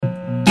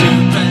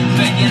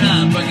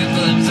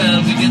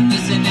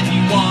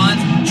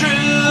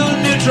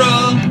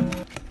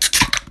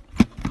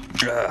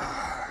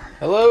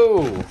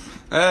Hello.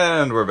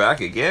 And we're back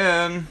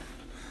again.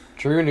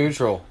 True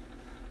Neutral.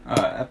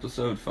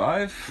 Episode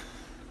 5.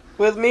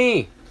 With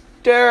me,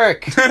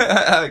 Derek.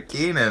 Keenan.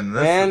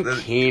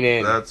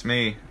 Keenan. That's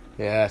me.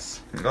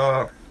 Yes.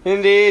 Oh.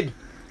 Indeed.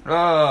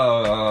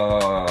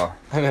 Oh.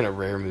 I'm in a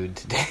rare mood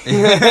today.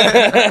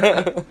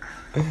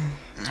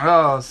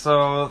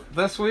 So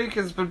this week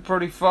has been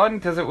pretty fun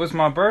because it was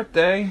my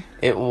birthday.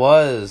 It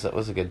was. It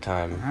was a good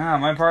time.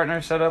 My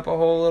partner set up a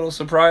whole little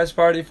surprise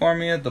party for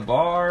me at the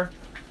bar.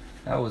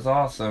 That was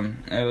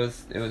awesome. It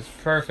was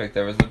perfect.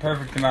 There was the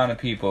perfect amount of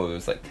people. It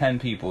was like 10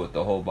 people at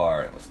the whole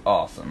bar. It was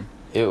awesome.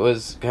 It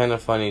was kind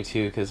of funny,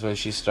 too, because when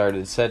she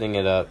started setting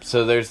it up,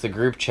 so there's the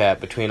group chat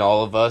between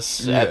all of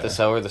us at the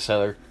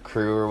cellar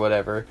crew or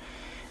whatever,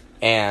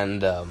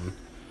 and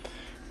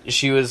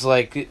she was,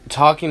 like,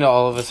 talking to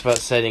all of us about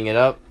setting it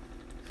up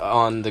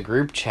on the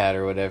group chat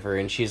or whatever,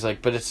 and she's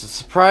like, but it's a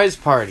surprise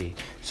party,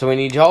 so we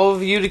need all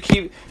of you to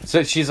keep...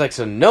 So she's like,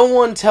 so no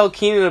one tell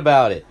Keenan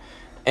about it.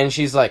 And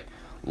she's like,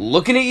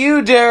 looking at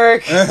you,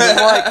 Derek. I'm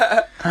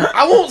like,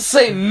 I won't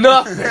say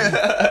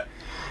nothing.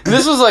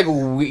 This was like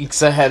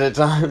weeks ahead of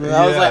time.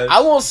 I was like,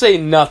 I won't say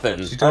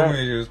nothing. She told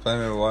me she was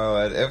planning a while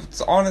ahead. It's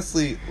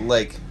honestly,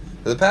 like,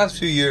 for the past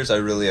few years, I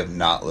really have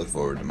not looked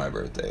forward to my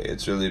birthday.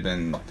 It's really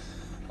been,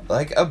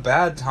 like, a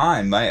bad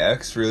time. My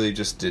ex really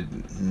just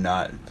did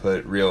not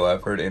put real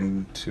effort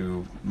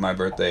into my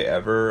birthday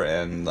ever.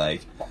 And,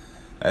 like,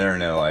 I don't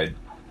know, I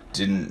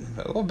didn't,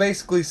 well,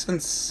 basically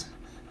since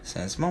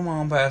my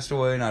mom passed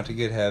away, not to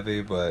get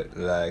heavy, but,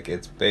 like,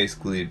 it's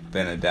basically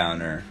been a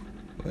downer.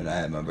 When I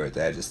had my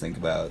birthday, I just think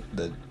about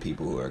the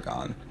people who are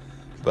gone.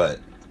 But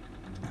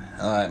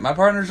my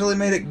partner's really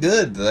made it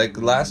good.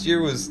 Like, last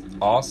year was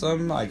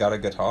awesome. I got a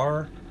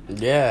guitar.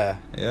 Yeah.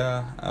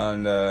 Yeah.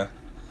 And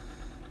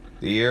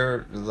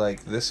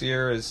this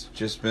year has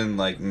just been,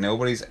 like,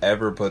 nobody's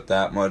ever put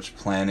that much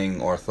planning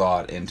or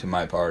thought into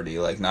my party.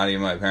 Like, not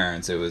even my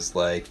parents. It was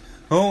like,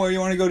 oh, where do you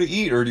want to go to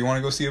eat? Or do you want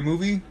to go see a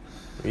movie?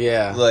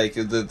 Yeah. Like,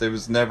 there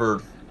was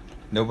never...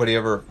 Nobody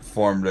ever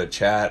formed a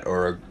chat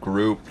or a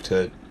group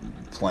to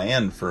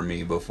plan for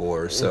me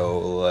before, so,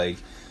 like,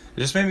 it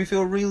just made me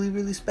feel really,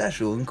 really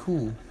special and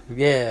cool.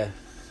 Yeah.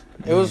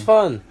 It was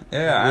fun.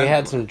 Yeah. We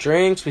had some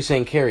drinks, we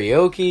sang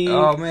karaoke.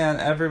 Oh,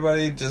 man,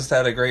 everybody just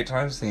had a great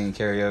time singing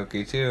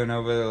karaoke, too.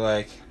 Nobody,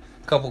 like,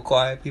 a couple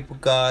quiet people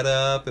got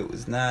up, it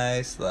was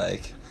nice,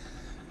 like,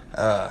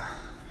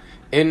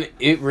 And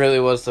it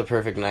really was the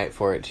perfect night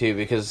for it, too,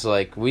 because,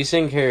 like, we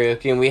sing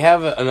karaoke, and we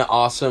have an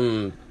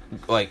awesome...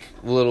 like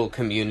little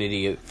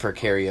community for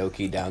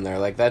karaoke down there.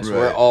 Like that's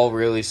we're all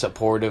really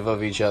supportive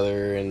of each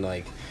other, and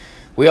like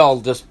we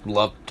all just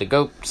love to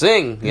go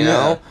sing, you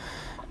know.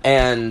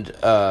 And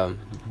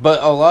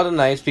but a lot of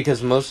nights,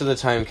 because most of the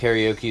time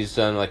karaoke is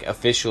done like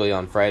officially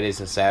on Fridays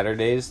and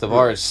Saturdays, the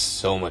bar is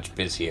so much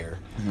busier.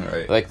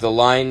 Right. Like the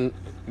line,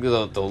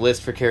 the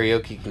list for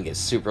karaoke can get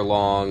super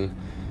long.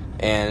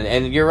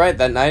 And you're right,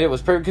 that night it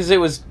was perfect because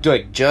it was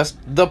like just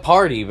the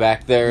party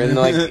back there in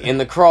like in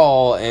the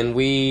crawl, and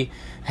we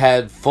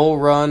had full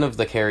run of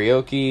the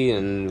karaoke,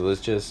 and it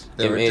was just...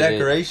 There were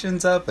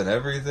decorations up and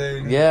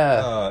everything.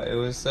 Yeah. It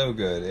was so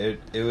good.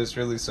 It was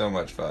really so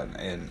much fun.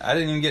 And I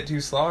didn't even get too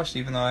sloshed,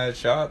 even though I had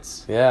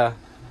shots. Yeah.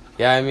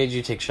 Yeah, I made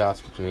you take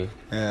shots with me.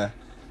 Yeah.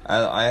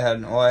 I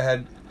had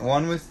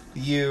one with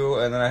you,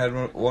 and then I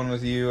had one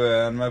with you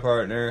and my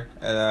partner,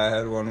 and I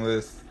had one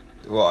with...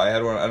 Well, I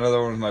had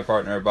another one with my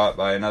partner bought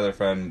by another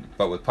friend,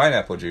 but with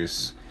pineapple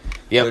juice.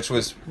 Yep. Which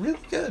was really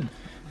good.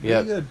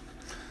 Really good.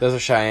 Those are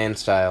Cheyenne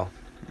style.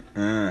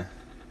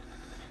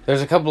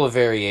 There's a couple of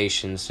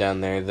variations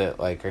down there that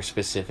like are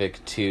specific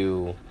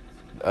to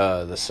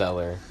the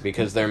cellar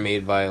because they're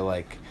made by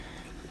like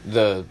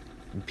the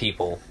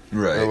people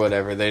or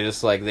whatever. They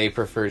just like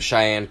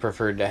Cheyenne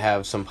preferred to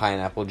have some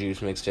pineapple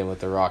juice mixed in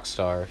with the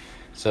Rockstar,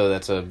 so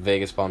that's a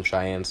Vegas Bomb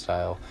Cheyenne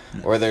style.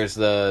 Nice. Or there's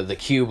the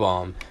Q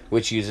Bomb,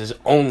 which uses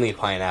only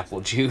pineapple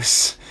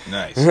juice.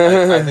 Nice.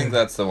 I think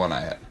that's the one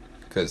I had.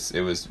 Because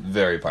it was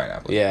very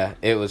pineapple. Yeah,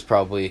 it was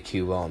probably a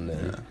Q Bomb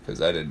then.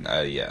 Because I didn't.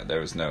 There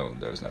was no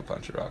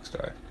punch at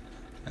Rockstar.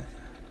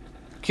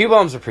 Q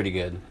Bombs are pretty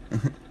good.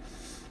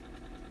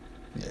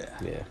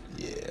 Yeah.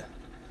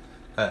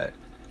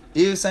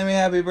 You sang me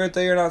happy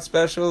birthday. You're not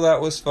special. That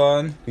was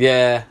fun.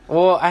 Yeah.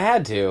 Well, I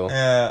had to.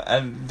 Yeah,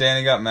 and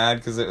Danny got mad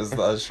because it was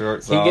a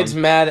short song. He gets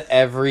mad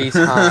every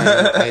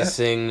time I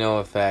sing No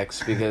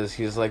Effects because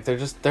he's like,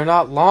 they're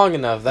not long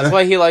enough. That's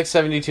why he likes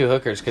 72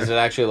 Hookers, because it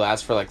actually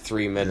lasts for like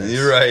 3 minutes.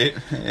 You're right.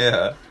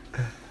 Yeah.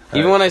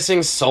 Even when I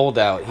sing Sold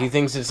Out, he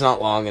thinks it's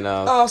not long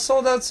enough. Oh,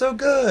 Sold Out's so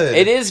good.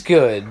 It is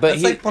good, but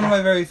it's like one of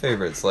my very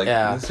favorites.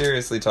 Like,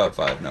 seriously, top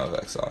 5 No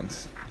Effects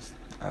songs.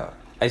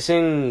 I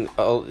sing...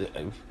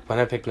 when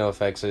I pick No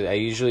Effects, I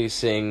usually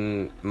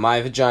sing My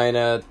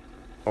Vagina,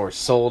 or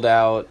Sold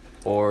Out,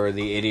 or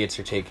The Idiots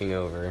Are Taking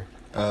Over.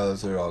 Oh,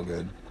 those are all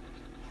good.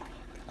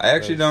 I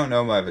actually don't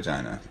know My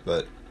Vagina,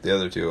 but the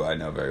other two I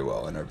know very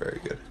well and are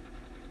very good.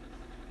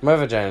 My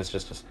Vagina is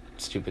just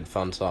a stupid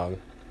fun song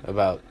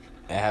about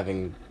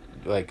having,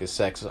 like, a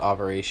sex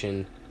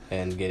operation.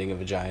 and getting a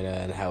vagina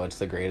and how it's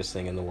the greatest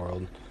thing in the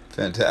world.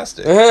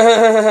 Fantastic.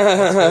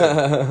 That's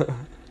good.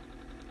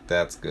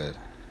 That's good.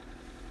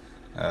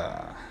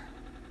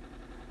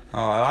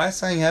 I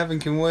sang Heaven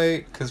Can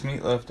Wait because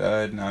Meatloaf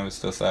died, and I was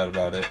still sad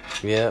about it.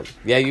 Yeah.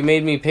 Yeah, you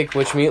made me pick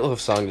which Meatloaf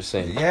song to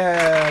sing.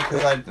 Yeah,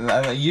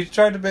 because you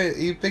tried to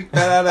you picked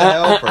Bad Out of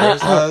Hell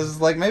first. I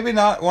was like, maybe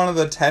not one of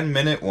the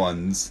 10-minute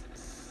ones.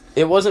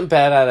 It wasn't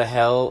Bad Out of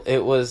Hell.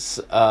 It was...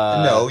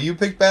 No, you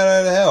picked Bad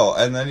Out of Hell,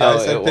 and then I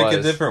said pick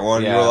a different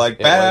one. Yeah, you were like,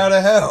 Bad Out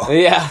of Hell.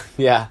 Yeah,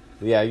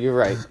 you're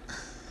right.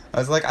 I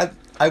was like,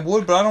 I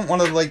would, but I don't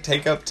want to, like,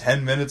 take up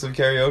 10 minutes of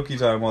karaoke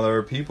time while there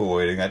are people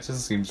waiting. That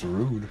just seems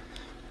rude.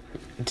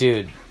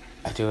 Dude,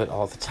 I do it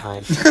all the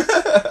time.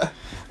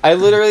 I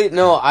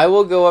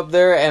will go up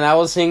there and I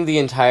will sing the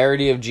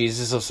entirety of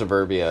Jesus of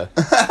Suburbia.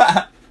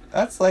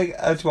 That's like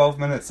a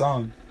 12-minute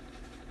song.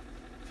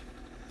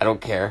 I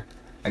don't care.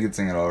 I could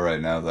sing it all right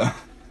now, though.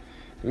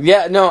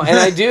 Yeah, no, and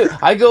I do.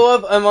 I go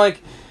up, I'm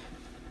like...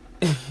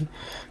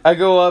 I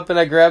go up and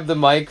I grab the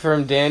mic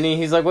from Danny.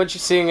 He's like, what you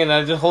singing? And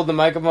I just hold the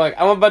mic up. I'm like,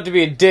 I'm about to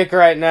be a dick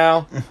right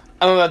now.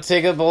 I'm about to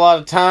take up a lot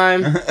of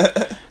time.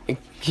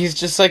 He's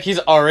just like, he's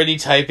already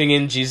typing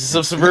in Jesus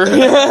of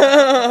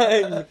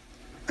Suburbia.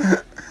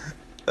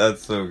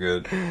 That's so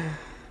good.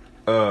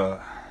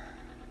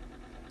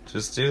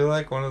 Just do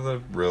like one of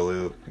the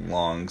really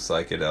long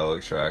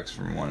psychedelic tracks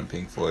from one of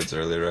Pink Floyd's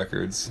early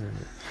records.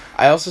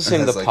 I also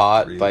sing The like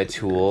Pot by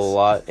Tool a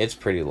lot. It's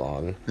pretty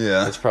long.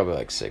 Yeah. It's probably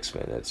like 6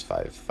 minutes,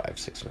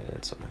 6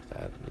 minutes, something like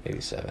that.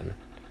 Maybe 7.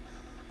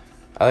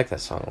 I like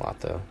that song a lot,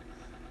 though.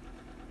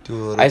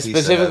 I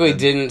specifically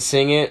didn't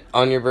sing it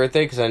on your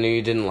birthday because I knew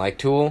you didn't like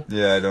Tool.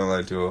 Yeah, I don't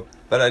like Tool.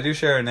 But I do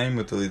share a name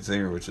with the lead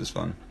singer, which is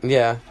fun.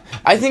 Yeah.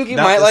 I think you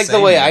might like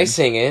the way I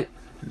sing it.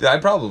 Yeah, I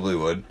probably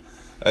would.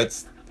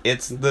 It's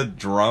the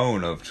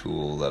drone of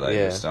Tool that I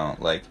just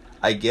don't like.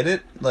 I get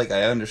it, like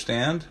I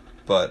understand,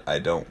 but I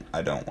don't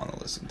want to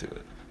listen to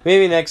it.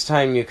 Maybe next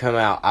time you come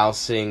out, I'll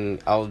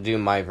do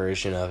my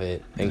version of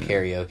it in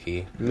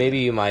karaoke. Maybe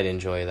you might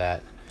enjoy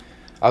that.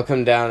 I'll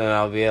come down and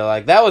I'll be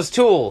like, that was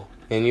Tool!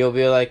 And you'll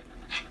be like,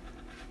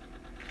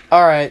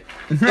 alright.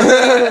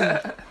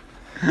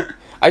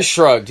 I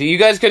shrugged. You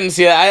guys couldn't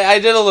see that. I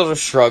did a little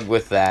shrug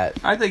with that.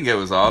 I think it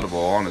was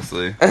audible,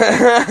 honestly.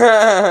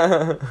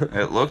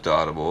 It looked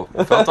audible.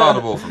 It felt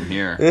audible from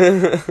here.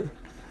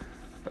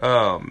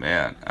 Oh,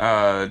 man.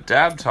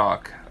 Dab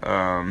talk.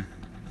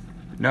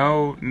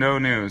 No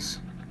news.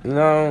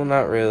 No,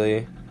 not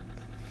really.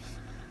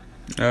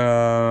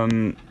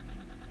 Nope.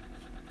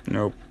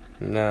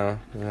 No.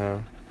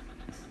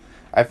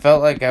 I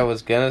felt like I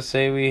was gonna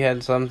say we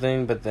had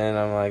something, but then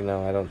I'm like,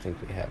 no, I don't think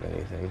we have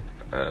anything.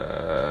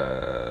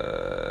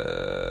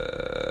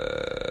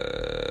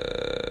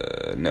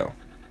 No.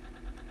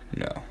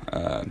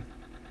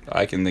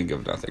 I can think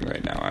of nothing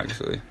right now,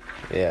 actually.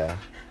 Yeah.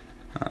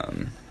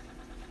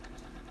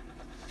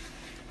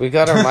 We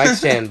got our mic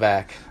stand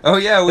back. Oh,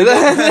 yeah, we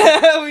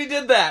did. We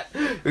did that.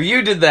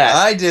 You did that.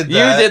 I did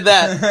that. You did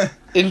that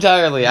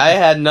entirely. I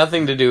had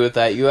nothing to do with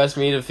that. You asked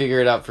me to figure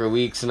it out for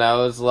weeks, and I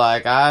was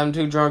like, I'm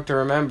too drunk to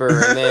remember.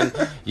 And then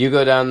you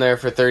go down there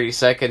for 30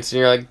 seconds, and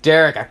you're like,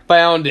 Derek, I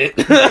found it.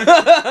 It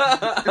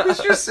was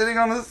just sitting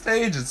on the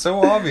stage. It's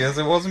so obvious.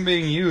 It wasn't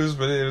being used,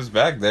 but it was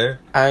back there.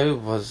 I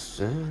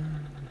was...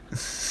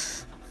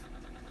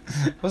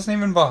 It wasn't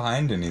even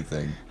behind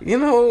anything. You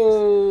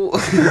know...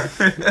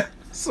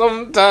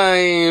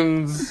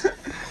 Sometimes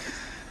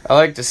I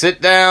like to sit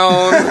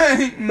down.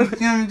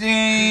 Sometimes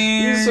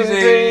I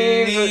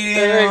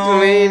like to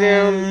lay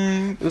down.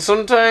 And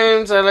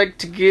sometimes I like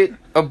to get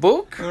a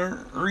book.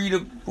 Read a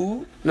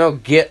book? No,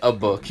 get a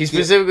book. He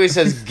specifically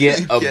says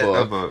get a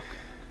book.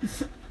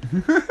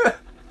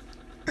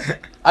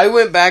 I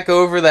went back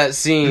over that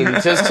scene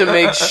just to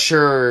make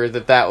sure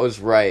that was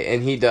right,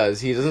 and he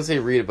does. He doesn't say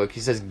read a book. He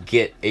says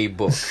get a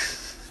book.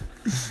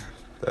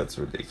 That's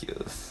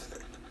ridiculous.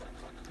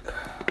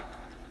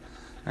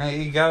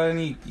 Hey, you got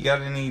any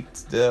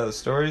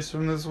stories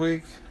from this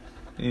week?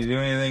 Did you do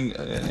anything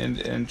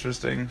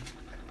interesting?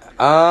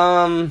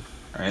 Or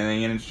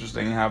anything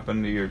interesting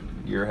happened to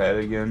your head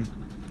again?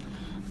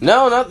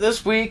 No, not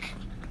this week.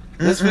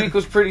 This week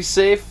was pretty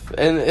safe,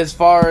 and as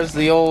far as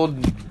the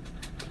old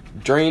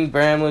drain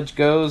Bramlage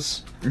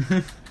goes,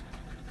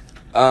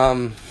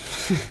 no,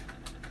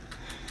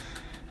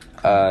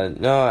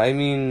 I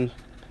mean,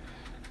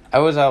 I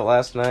was out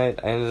last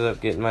night. I ended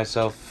up getting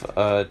myself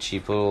a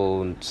cheap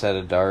little set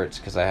of darts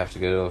because I have to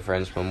go to a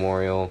friend's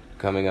memorial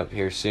coming up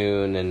here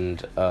soon,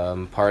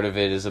 and part of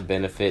it is a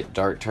benefit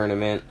dart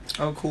tournament.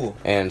 Oh, cool.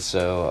 And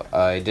so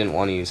I didn't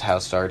want to use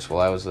house darts while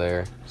I was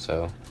there,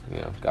 so,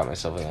 got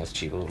myself a nice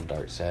cheap little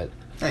dart set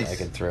that I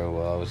could throw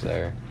while I was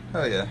there.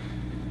 Oh, yeah.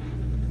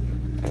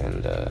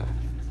 And,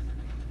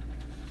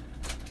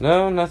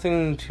 no,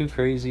 nothing too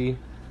crazy.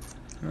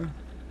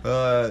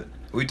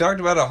 We talked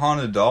about a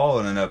haunted doll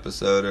in an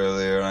episode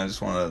earlier, and I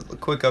just want a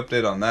quick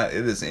update on that.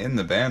 It is in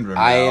the band room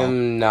now. I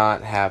am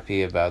not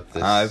happy about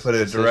this. I put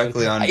it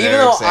directly on Derek's Even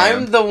though hand.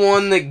 I'm the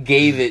one that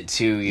gave it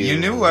to you. You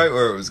knew right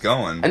where it was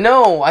going.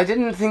 No, I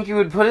didn't think you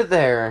would put it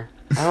there.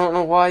 I don't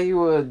know why you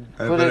would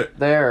put it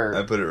there.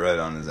 I put it right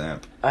on his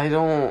amp. I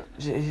don't...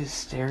 It just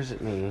stares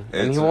at me.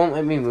 And he won't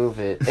let me move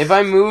it. If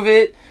I move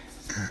it,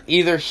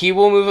 either he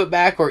will move it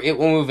back or it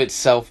will move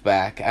itself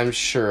back. I'm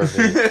sure of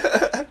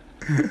it.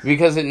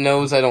 Because it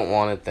knows I don't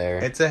want it there.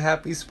 It's a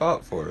happy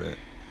spot for it.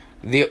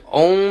 The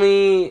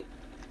only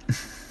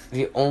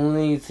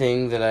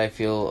thing that I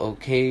feel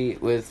okay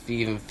with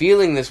even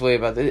feeling this way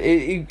about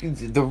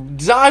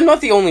I'm not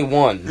the only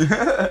one.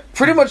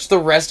 Pretty much the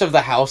rest of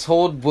the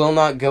household will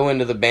not go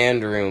into the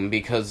band room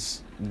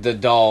because the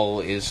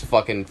doll is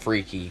fucking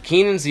freaky.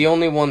 Keenan's the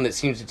only one that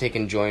seems to take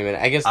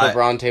enjoyment. I guess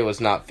LeBronte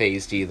was not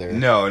phased either.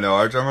 No,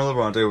 our drummer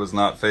LeBronte was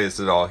not phased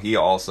at all. He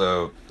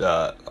also,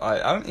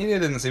 he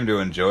didn't seem to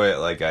enjoy it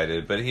like I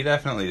did, but he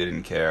definitely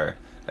didn't care.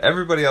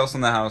 Everybody else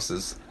in the house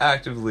is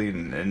actively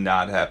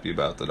not happy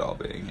about the doll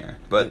being here.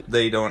 But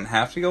they don't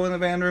have to go in the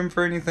band room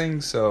for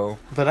anything, so...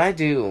 But I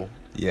do.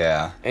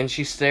 Yeah. And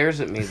she stares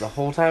at me the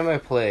whole time I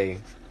play.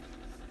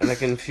 And I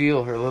can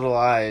feel her little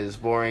eyes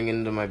boring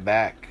into my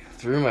back,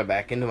 through my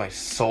back, into my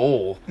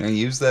soul. And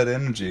use that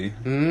energy.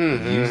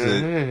 Use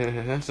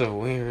it. That's a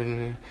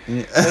weird...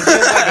 That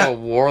feels like a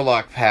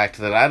warlock pact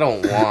that I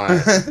don't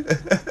want.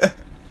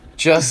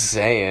 Just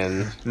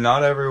saying.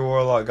 Not every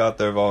warlock got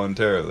there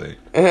voluntarily.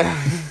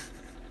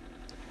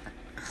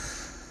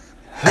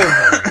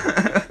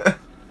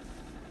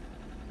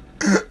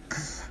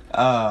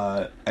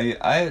 I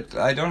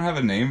don't have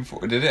a name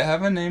for. Did it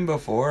have a name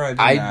before?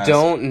 I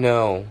don't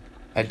know.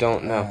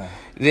 Okay.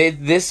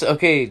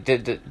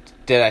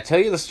 Did I tell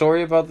you the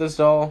story about this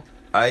doll?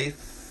 I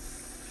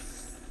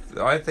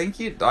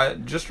think I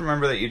just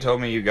remember that you told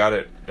me you got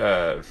it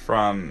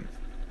from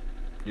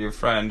your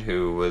friend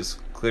who was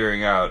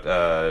clearing out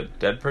a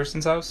dead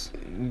person's house?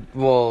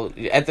 Well,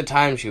 at the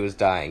time she was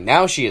dying.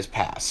 Now she has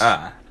passed.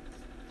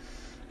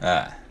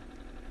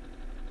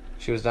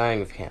 She was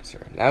dying of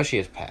cancer. Now she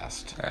has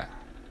passed.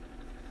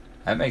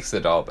 That makes the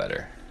doll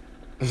better.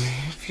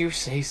 If you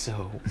say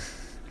so.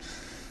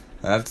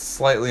 That's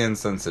slightly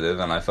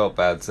insensitive, and I felt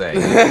bad saying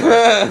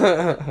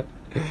it.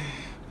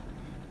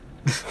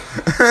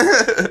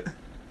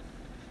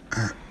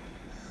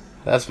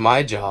 That's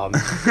my job.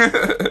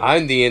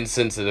 I'm the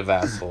insensitive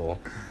asshole.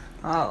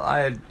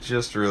 I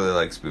just really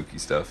like spooky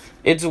stuff.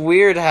 It's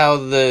weird how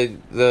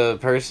the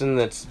person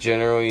that's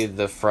generally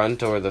the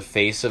front or the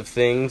face of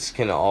things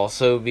can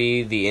also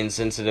be the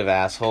insensitive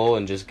asshole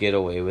and just get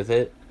away with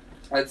it.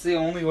 That's the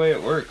only way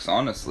it works,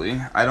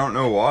 honestly. I don't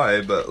know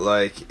why, but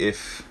like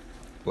if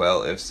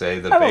say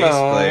the bass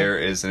player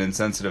is an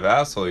insensitive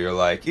asshole, you're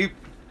like, you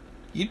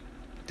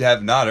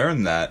have not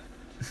earned that.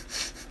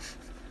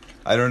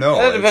 I don't know.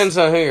 That depends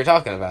on who you're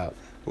talking about.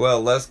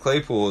 Well, Les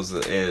Claypool is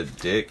a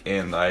dick,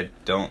 and I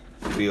don't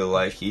feel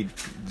like he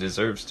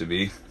deserves to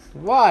be.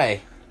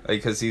 Why?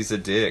 Because he's a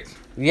dick.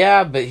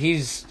 Yeah, but he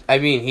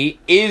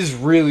is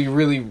really,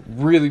 really,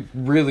 really,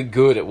 really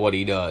good at what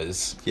he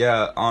does.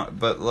 Yeah,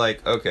 but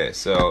like, okay,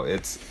 so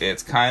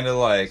it's kind of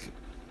like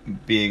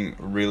being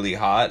really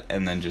hot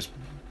and then just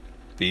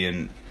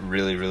being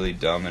really, really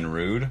dumb and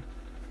rude.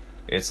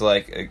 It's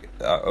like,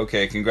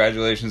 okay,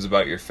 congratulations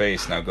about your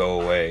face, now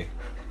go away.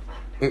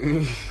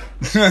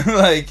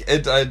 Like,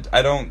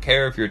 I don't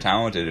care if you're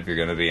talented if you're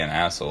gonna be an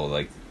asshole.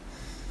 Like,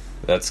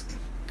 that's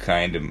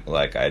kind of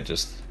like,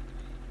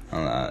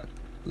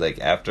 like,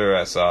 after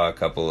I saw a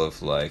couple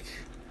of like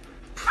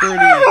pretty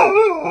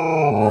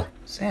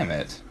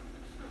Sammit.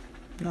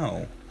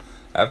 No.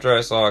 After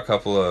I saw a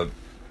couple of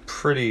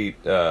pretty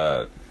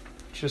I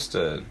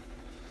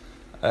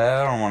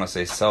don't want to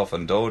say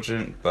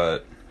self-indulgent,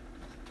 but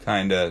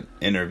kind of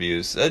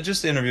interviews.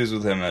 Just interviews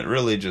with him that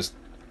really just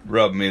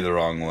rubbed me the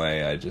wrong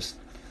way. I just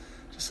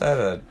had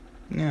to,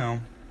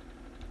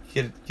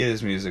 get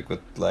his music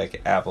with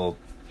like Apple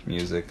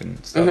Music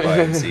and stop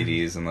buying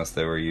CDs unless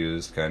they were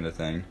used, kind of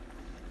thing.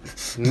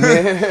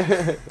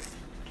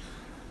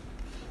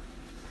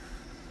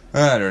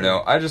 I don't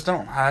know. I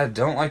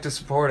don't like to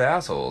support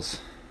assholes.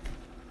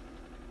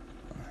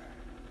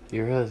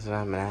 You realize that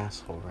I'm an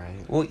asshole,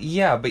 right? Well,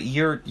 yeah, but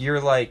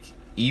you're like,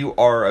 you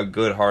are a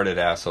good-hearted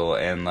asshole,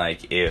 and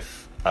like,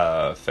 if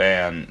a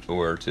fan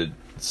were to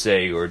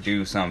say or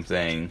do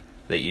something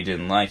that you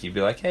didn't like, you'd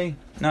be like, hey,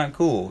 not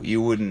cool.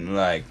 You wouldn't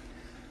like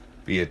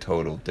be a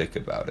total dick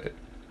about it.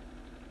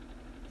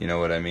 You know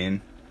what I mean?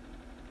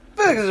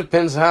 I think it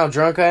depends on how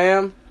drunk I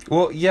am.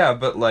 Well, yeah,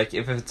 but like,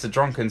 if it's a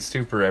drunken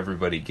stupor,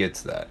 everybody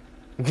gets that.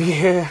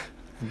 Yeah.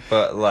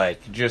 But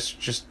like,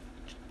 just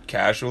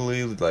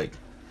casually, like.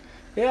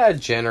 Yeah, I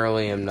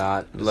generally am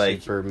not a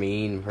like, super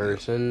mean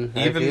person.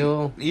 I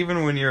feel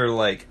even when you're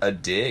like a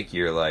dick,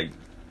 you're like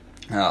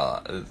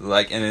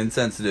an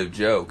insensitive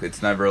joke.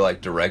 It's never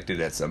like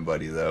directed at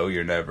somebody though.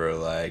 You're never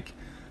like,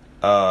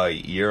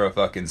 you're a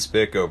fucking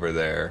spick over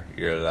there.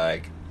 You're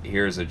like,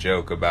 here's a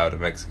joke about a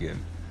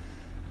Mexican.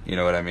 You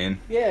know what I mean?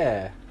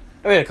 Yeah.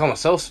 I call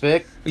myself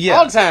spick. Yeah.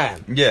 All the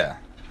time. Yeah.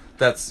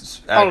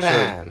 That's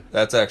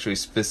actually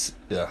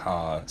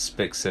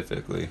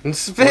specifically.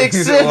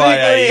 Specifically why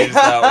I used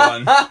that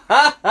one.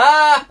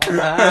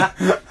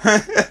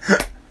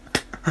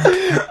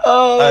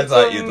 Oh, I that's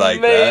thought you'd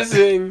like that.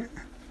 amazing.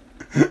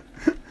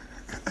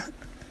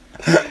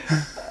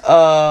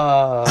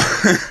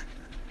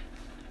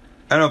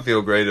 I don't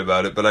feel great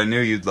about it, but I knew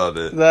you'd love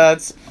it.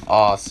 That's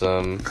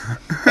awesome.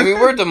 I mean,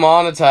 we're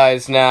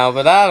demonetized now,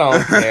 but I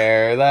don't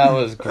care. That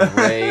was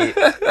great.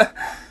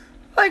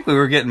 Like, we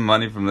were getting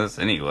money from this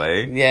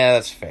anyway. Yeah,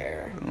 that's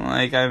fair.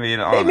 Like, I mean,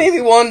 Hey,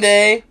 maybe one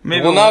day.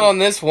 Maybe well, not on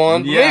this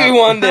one. Yeah. Maybe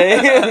one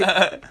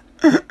day.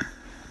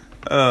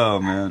 Oh,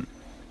 man.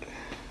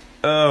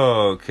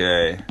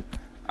 Okay.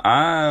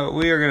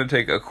 We are going to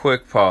take a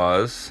quick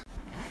pause.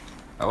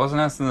 I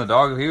wasn't asking the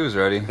dog if he was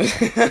ready.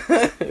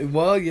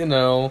 Well, you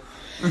know.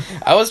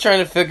 I was trying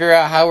to figure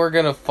out how we're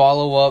going to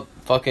follow up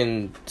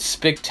fucking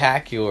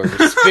spectacular,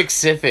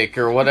 specific,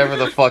 or whatever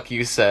the fuck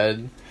you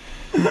said.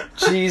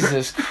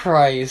 Jesus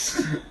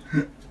Christ.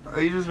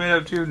 You just made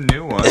up 2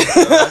 new ones,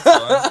 so that's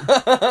fun.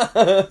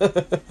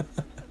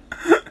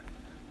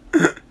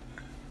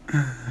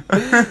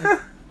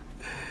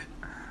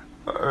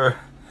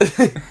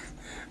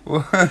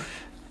 What?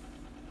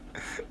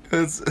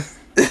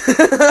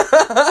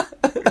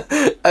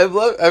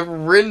 I've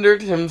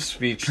rendered him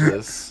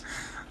speechless.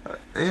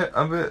 Yeah,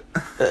 a bit.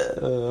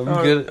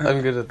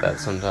 I'm good at that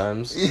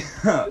sometimes.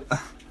 Yeah.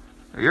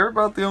 You're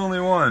about the only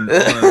one,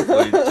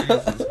 honestly.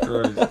 Jesus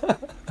Christ.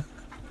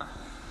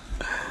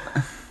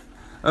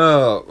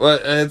 Oh, well,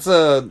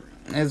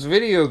 it's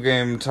video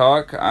game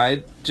talk.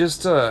 I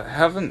just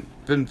haven't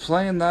been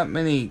playing that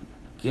many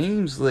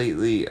games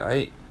lately.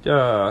 I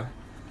don't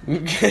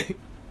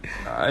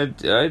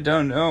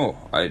know.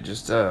 I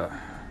just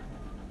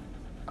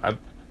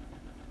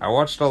I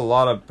watched a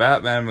lot of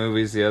Batman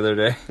movies the other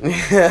day.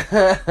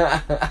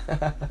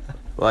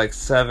 Like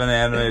 7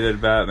 animated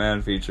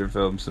Batman feature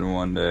films in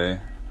one day.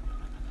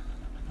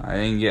 I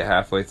didn't get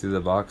halfway through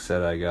the box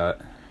set I got.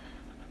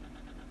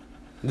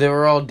 They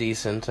were all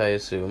decent, I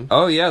assume.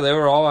 Oh yeah, they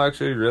were all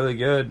actually really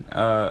good.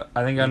 I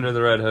think Under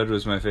the Red Hood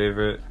was my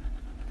favorite.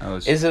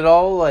 Is it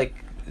all like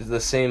the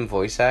same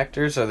voice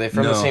actors? Are they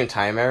from the No. same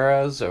time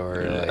eras,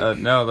 or like...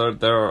 no?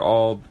 They're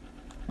all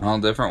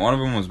different. One of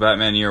them was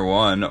Batman Year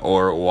One,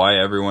 or Why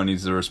Everyone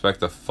Needs to Respect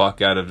the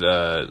Fuck Out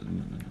of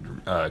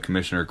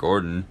Commissioner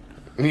Gordon.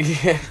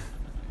 Yeah.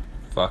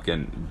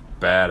 Fucking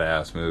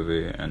badass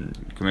movie,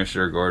 and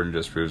Commissioner Gordon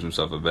just proves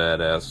himself a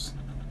badass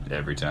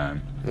every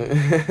time.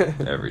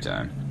 Every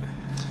time.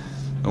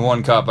 The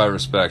one cop I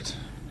respect.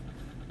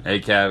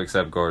 A-cab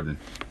except Gordon.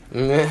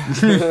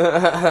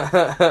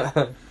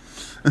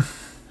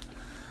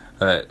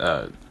 But,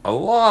 a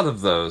lot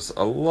of those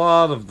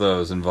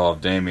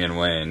involve Damian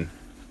Wayne.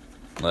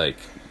 Like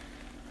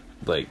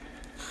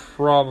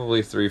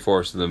probably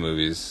 3/4 of the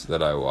movies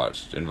that I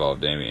watched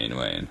involve Damian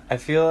Wayne. I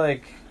feel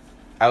like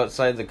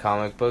outside the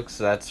comic books,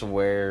 that's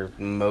where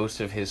most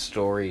of his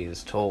story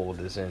is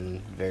told, is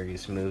in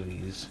various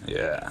movies.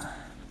 Yeah.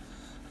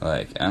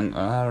 Like, I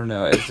don't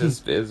know. It's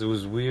just it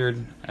was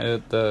weird. Under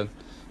the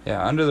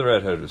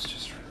Red Hood was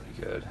just really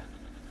good.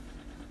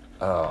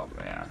 Oh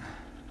man.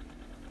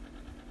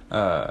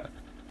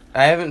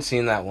 I haven't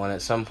seen that one.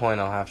 At some point,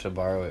 I'll have to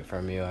borrow it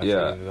from you after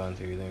you've gone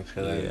through things.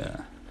 Cause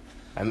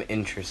I'm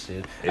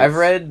interested. I've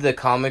read the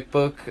comic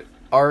book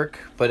arc,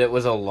 but it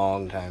was a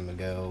long time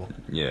ago.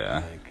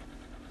 Yeah. Like,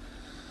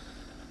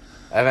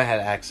 I haven't had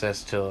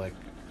access to like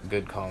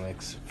good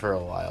comics for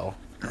a while.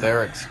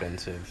 They're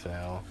expensive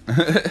now.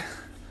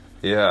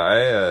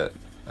 Yeah,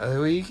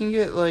 well, you can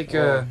get like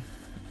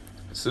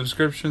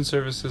subscription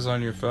services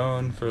on your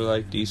phone for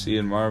like DC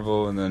and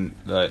Marvel, and then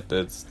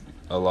that's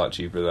a lot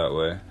cheaper that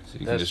way. So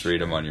you can just read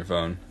them on your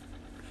phone.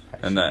 I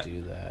should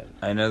do that.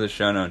 I know the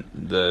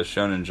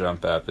Shonen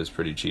Jump app is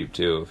pretty cheap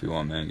too if you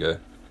want manga.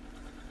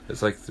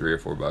 It's like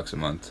 $3 or $4 a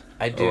month.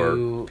 I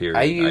do. Period.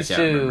 I used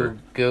to remember.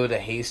 go to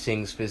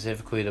Hastings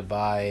specifically to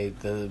buy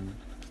the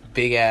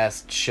big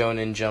ass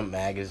Shonen Jump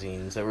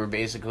magazines that were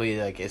basically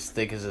like as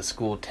thick as a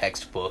school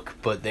textbook,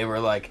 but they were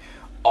like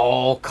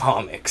all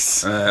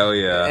comics. Hell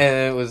yeah!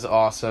 And it was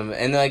awesome.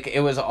 And like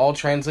it was all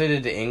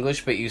translated to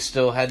English, but you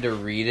still had to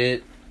read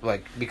it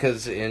like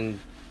because in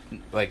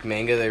like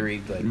manga they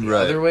read like the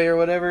other way or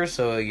whatever,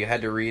 so you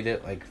had to read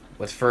it like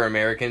what's for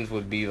Americans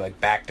would be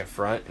like back to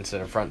front instead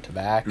of front to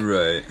back.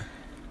 Right.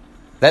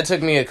 That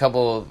took me a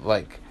couple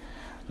like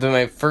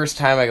my first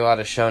time I got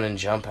a Shonen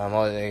Jump,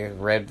 I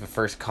read the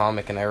first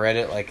comic and I read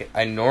it like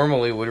I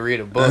normally would read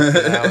a book.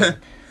 And I was like,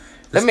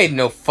 that made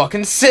no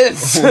fucking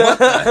sense. What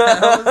the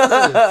hell is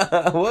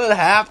this? What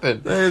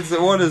happened?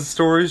 What is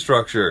story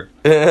structure?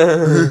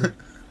 Yeah.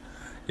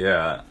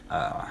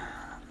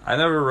 I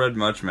never read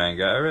much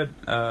manga. I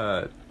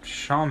read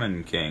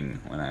Shaman King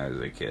when I was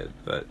a kid,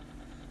 but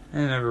I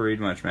never read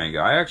much manga.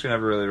 I actually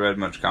never really read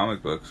much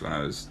comic books when I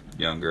was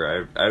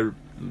younger. I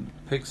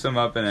picked some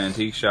up in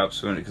antique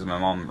shops because my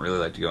mom really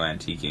liked to go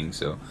antiquing,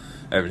 so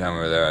every time we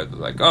were there, I'd be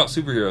like, oh,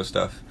 superhero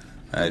stuff.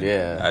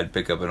 I'd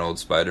pick up an old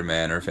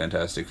Spider-Man or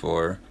Fantastic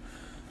Four,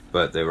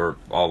 but they were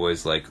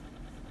always like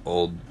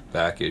old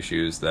back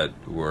issues that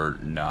were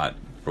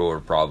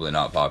probably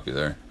not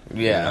popular.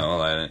 Yeah.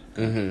 You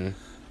know,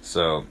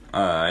 So,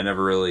 I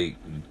never really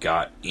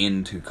got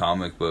into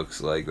comic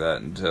books like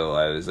that until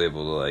I was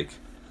able to, like,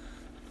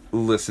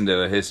 listen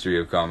to a history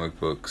of comic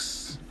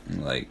books,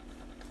 like,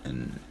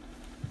 and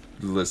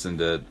listen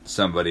to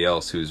somebody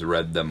else who's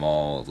read them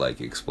all, like,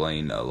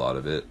 explain a lot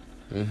of it.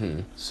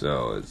 Mm-hmm.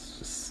 So, it's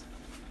just,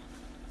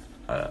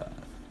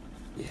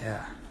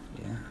 yeah.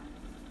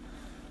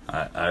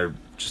 I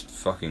just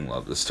fucking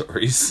love the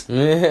stories.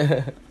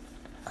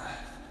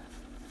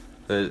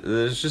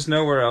 There's just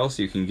nowhere else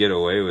you can get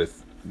away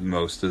with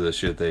most of the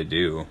shit they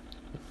do.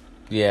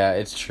 Yeah,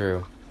 it's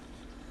true.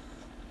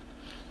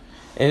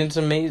 And it's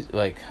amazing,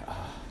 like,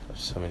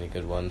 there's so many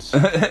good ones.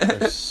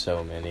 There's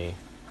so many.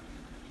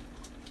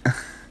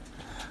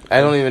 I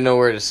don't even know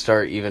where to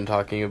start even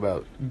talking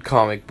about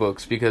comic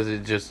books because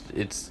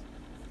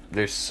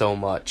there's so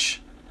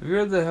much. Have you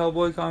read the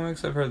Hellboy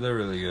comics? I've heard they're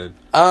really good.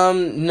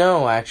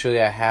 No,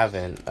 actually I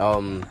haven't.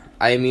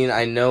 I mean,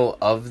 I know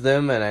of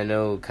them and I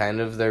know kind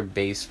of their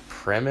base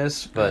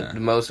premise, but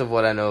most of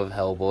what I know of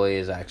Hellboy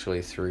is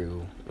actually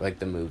through, like,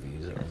 the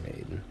movies that were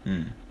made.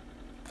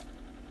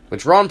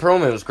 Which Ron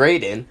Perlman was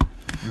great in.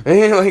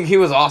 Like, he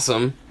was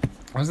awesome.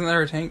 Wasn't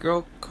there a Tank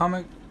Girl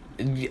comic?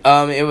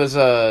 It was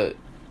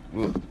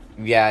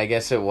yeah, I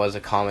guess it was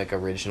a comic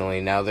originally.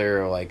 Now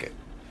they're, like,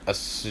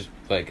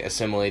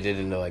 assimilated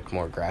into, like,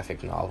 more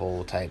graphic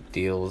novel type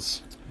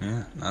deals.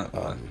 Yeah, not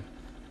I'm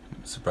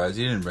surprised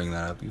you didn't bring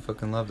that up. You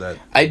fucking love that.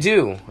 I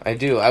do.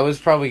 I was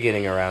probably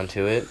getting around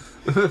to it.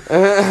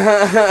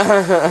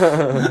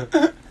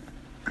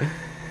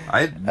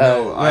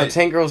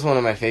 Tank Girl's one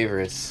of my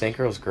favorites. Tank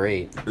Girl's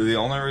great. The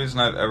only reason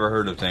I've ever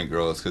heard of Tank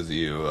Girl is because of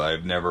you.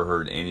 I've never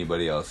heard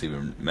anybody else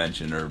even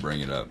mention or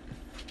bring it up.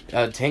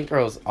 Tank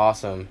Girl's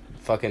awesome.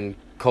 Fucking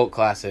cult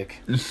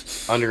classic.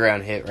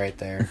 Underground hit right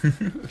there.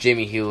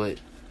 Jimmy Hewlett.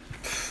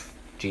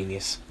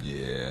 Genius.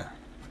 Yeah.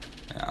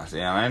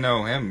 See, I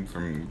know him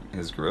from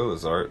his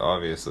Gorillaz art,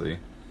 obviously.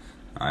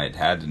 I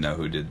had to know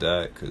who did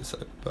that, because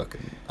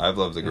I've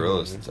loved the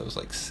Gorillaz since I was,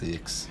 like,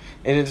 6.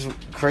 And it's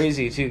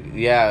crazy, too.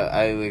 Yeah,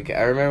 I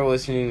remember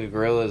listening to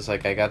Gorillaz,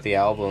 like, I got the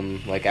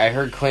album, like, I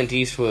heard Clint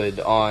Eastwood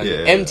on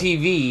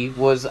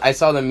MTV, I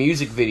saw the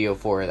music video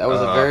for it. That was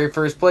the very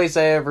first place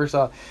I ever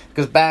saw.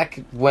 Because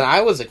back when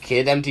I was a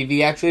kid,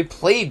 MTV actually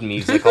played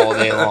music all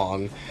day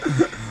long.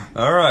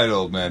 Alright,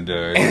 old man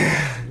Derek.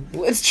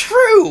 It's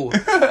true!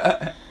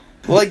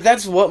 Like,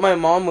 that's what my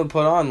mom would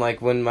put on,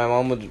 like, when my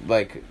mom would,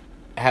 like,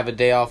 have a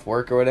day off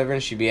work or whatever,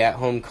 and she'd be at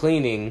home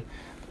cleaning,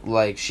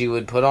 like, she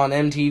would put on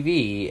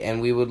MTV, and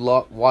we would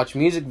watch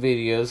music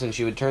videos, and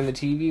she would turn the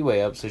TV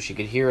way up so she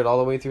could hear it all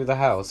the way through the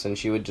house, and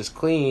she would just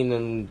clean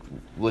and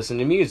listen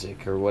to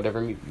music, or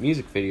whatever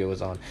music video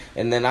was on.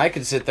 And then I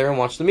could sit there and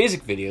watch the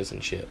music videos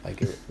and shit.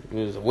 Like, it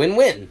was a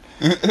win-win.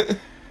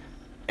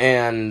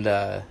 And,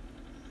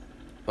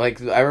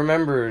 like, I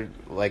remember,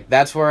 like,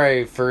 that's where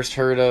I first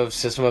heard of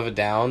System of a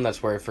Down.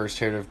 That's where I first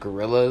heard of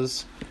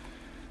Gorillaz.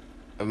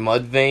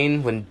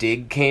 Mudvayne, when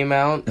Dig came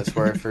out, that's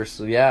where I first,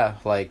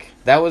 like,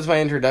 that was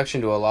my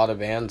introduction to a lot of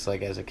bands,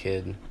 like, as a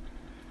kid. It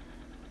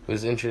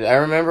was interesting. I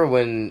remember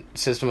when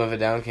System of a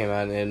Down came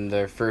out, and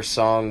their first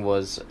song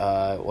was,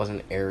 it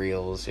wasn't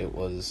Aerials, it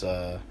was,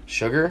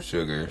 Sugar?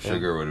 Sugar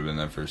would have been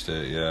their first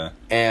hit, yeah.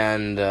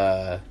 And,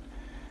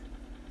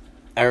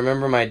 I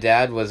remember my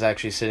dad was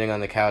actually sitting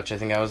on the couch. I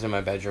think I was in my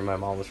bedroom. My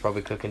mom was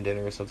probably cooking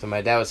dinner or something.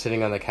 My dad was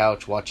sitting on the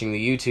couch watching the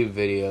YouTube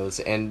videos,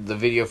 and the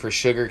video for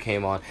Sugar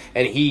came on,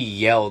 and he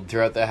yelled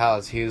throughout the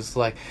house. He was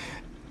like,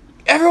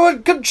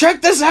 "Everyone, come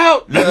check this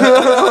out!"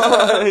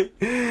 The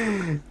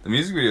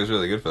music video is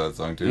really good for that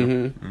song,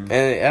 too. Mm-hmm.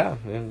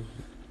 And,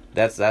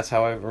 that's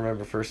how I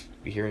remember first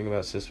hearing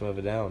about System of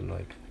a Down.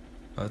 Like,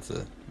 that's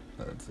a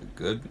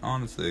good,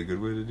 honestly, a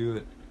good way to do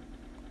it.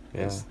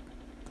 Yeah.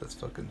 That's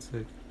fucking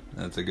sick.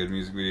 That's a good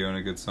music video and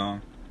a good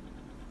song.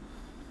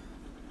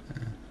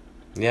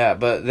 Yeah,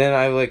 but then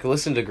I, like,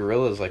 listened to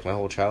Gorillaz, like, my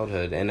whole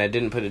childhood, and I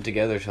didn't put it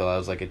together till I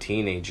was, like, a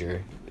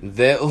teenager.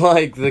 That,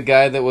 like, the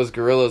guy that was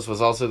Gorillaz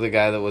was also the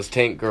guy that was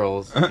Tank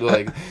Girls.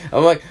 Like,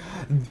 I'm like,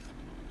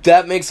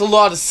 that makes a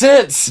lot of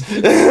sense!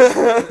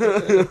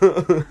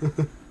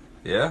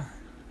 Yeah.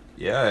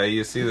 Yeah,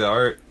 you see the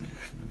art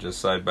just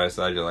side by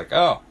side, you're like,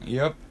 oh,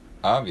 yep,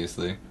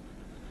 obviously.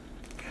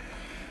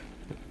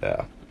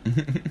 Yeah.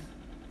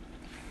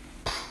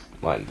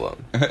 Mind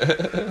blown.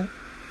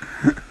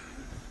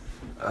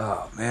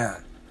 Oh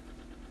man.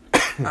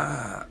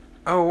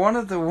 One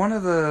of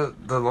the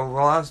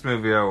last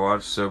movie I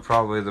watched, so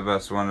probably the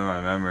best one in my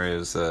memory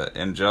is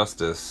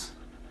Injustice.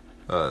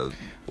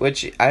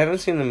 Which I haven't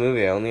seen the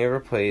movie. I only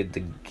ever played the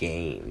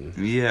game.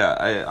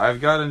 Yeah,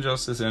 I've got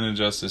Injustice and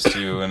Injustice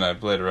 2, and I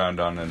played around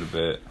on it a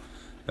bit.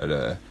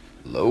 But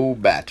low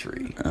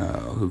battery.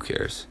 Oh, who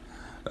cares?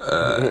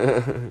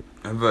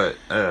 But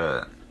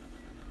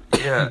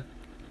yeah,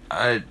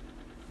 I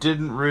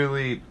didn't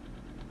really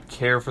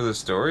care for the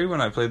story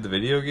when I played the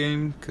video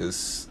game,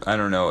 because, I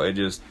don't know,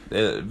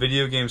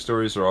 video game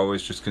stories are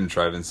always just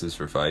contrivances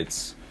for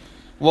fights.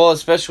 Well,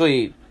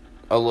 especially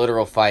a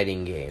literal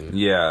fighting game.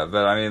 Yeah,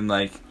 but I mean,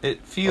 like,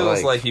 it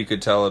feels like you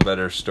could tell a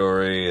better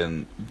story,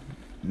 and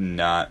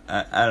not.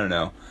 I don't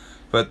know,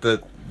 but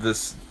the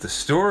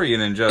story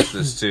in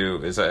Injustice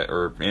 2 is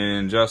or in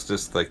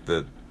Injustice, like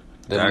the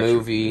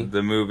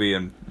movie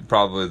and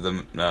probably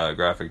the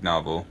graphic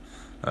novel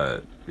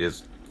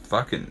is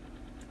fucking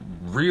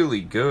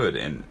really good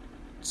and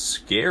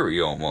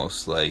scary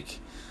almost. Like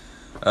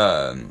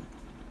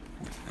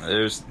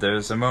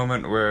there's a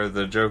moment where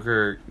the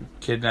Joker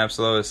kidnaps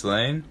Lois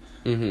Lane,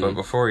 but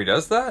before he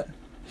does that,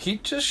 he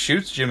just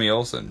shoots Jimmy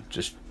Olsen.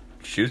 Just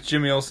shoots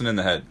Jimmy Olsen in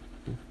the head,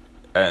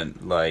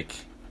 and like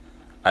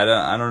I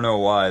don't know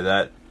why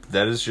that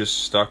has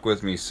just stuck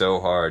with me so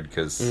hard,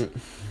 because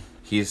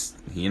he's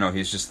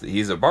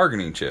a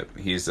bargaining chip.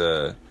 He's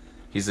a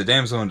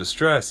damsel in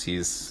distress.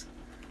 You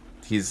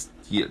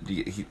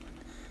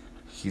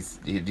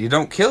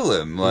don't kill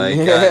him. Like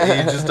you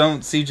just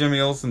don't see Jimmy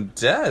Olsen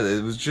dead.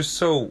 It was just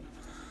so.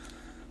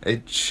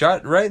 It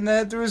shot right in the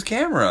head through his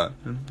camera.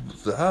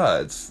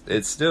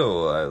 It's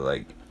still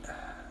like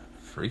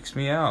freaks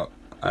me out.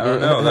 I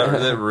don't know.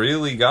 That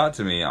really got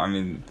to me. I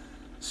mean,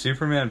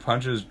 Superman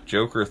punches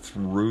Joker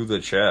through the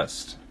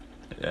chest,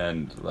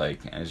 and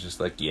it's just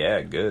like,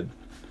 yeah, good.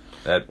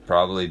 That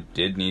probably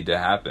did need to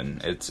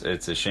happen.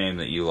 It's a shame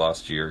that you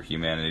lost your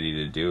humanity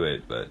to do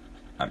it, but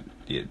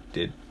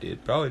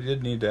it probably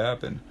did need to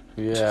happen.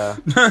 Yeah.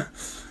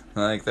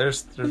 Like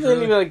there's then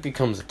really... he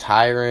becomes a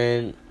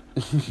tyrant.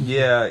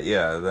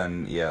 yeah.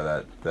 Then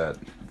that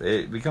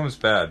it becomes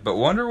bad. But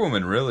Wonder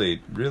Woman really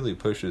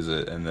pushes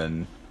it, and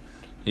then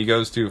he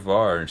goes too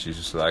far, and she's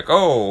just like,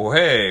 "Oh,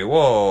 hey,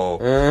 whoa! I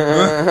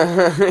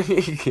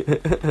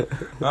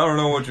don't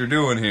know what you're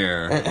doing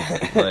here."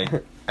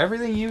 Like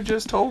everything you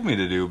just told me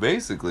to do,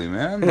 basically,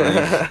 man.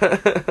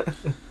 Like,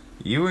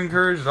 you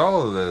encouraged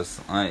all of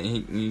this.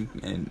 He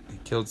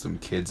killed some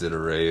kids at a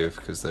rave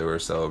because they were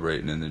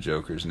celebrating in the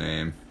Joker's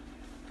name.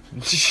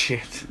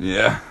 Shit.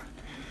 Yeah.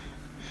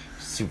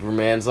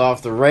 Superman's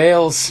off the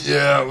rails.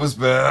 Yeah, it was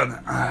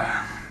bad.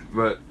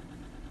 But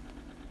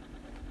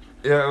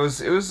yeah, it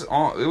was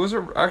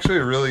actually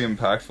a really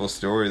impactful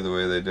story the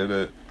way they did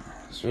it.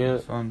 It was really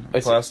fun.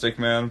 Plastic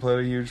Man played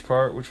a huge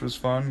part, which was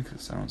fun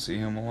because I don't see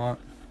him a lot.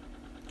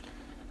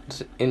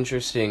 What's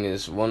interesting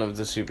is one of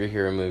the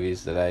superhero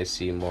movies that I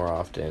see more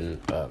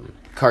often,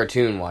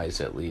 cartoon-wise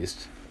at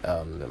least,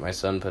 that my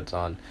son puts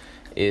on,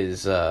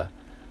 is, I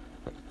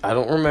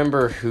don't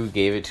remember who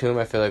gave it to him.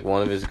 I feel like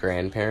one of his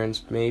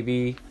grandparents,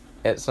 maybe,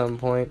 at some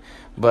point.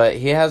 But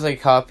he has a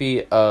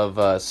copy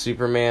of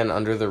Superman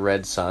Under the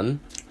Red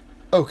Sun.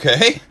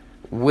 Okay.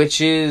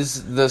 Which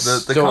is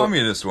the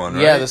communist one,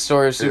 right? Yeah, the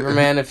story of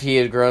Superman if he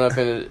had grown up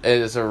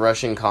as a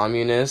Russian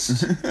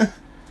communist.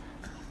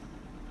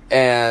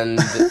 And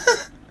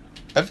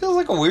that feels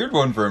like a weird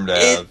one for him to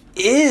have.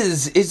 It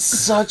is. It's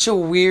such a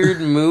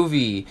weird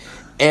movie,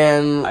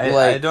 and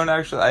I don't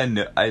actually.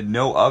 I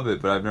know of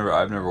it, but I've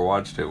never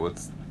watched it.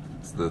 What's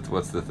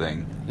the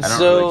thing? I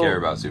don't really care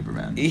about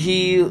Superman.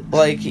 He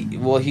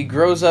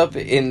grows up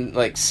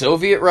in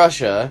Soviet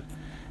Russia,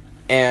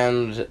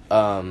 and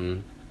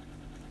kind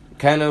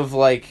of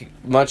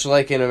much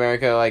like in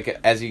America,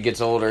 as he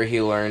gets older,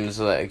 he learns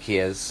he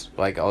has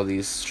all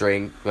these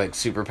strength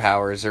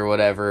superpowers or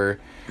whatever.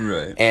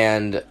 Right.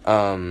 And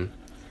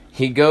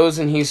he goes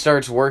and he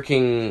starts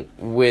working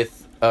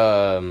with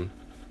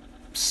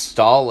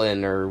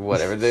Stalin or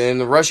whatever in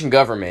the Russian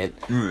government.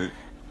 Right.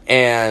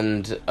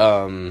 And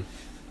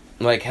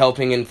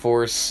helping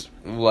enforce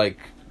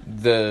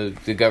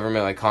the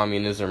government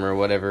communism or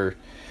whatever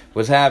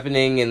was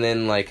happening, and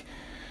then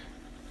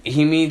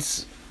he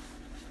meets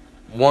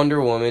Wonder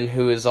Woman,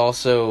 who is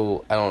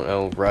also, I don't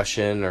know,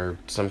 Russian or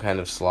some kind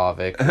of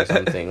Slavic or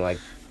something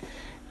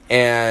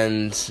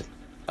and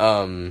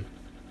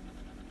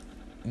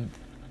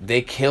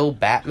they kill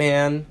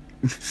Batman.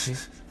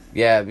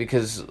 Yeah,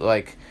 because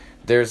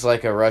there's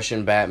a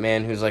Russian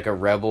Batman who's a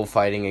rebel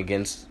fighting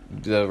against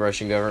the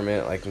Russian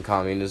government in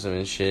communism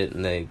and shit,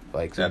 and they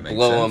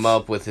blow him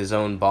up with his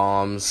own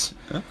bombs.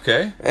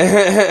 Okay.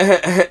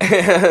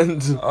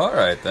 And all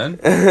right then.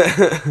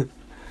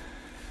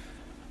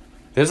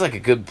 There's a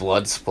good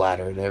blood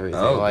splatter and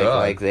everything. Oh,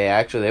 God.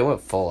 They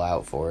went full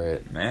out for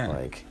it.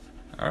 Man.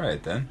 All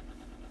right then.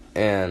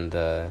 And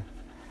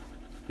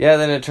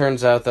then it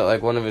turns out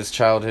that one of his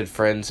childhood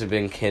friends had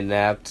been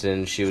kidnapped,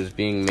 and she was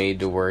being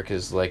made to work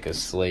as a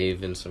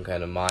slave in some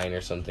kind of mine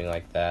or something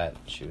like that.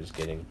 She was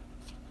getting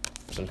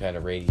some kind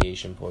of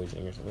radiation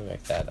poisoning or something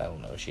like that. I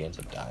don't know. She ends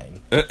up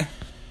dying. And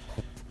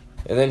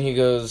then he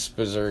goes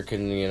berserk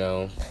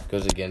and,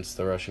 goes against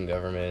the Russian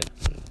government.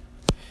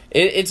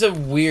 It's a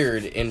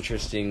weird,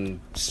 interesting,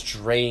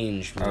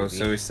 strange movie. Oh,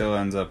 so he still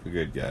ends up a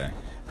good guy.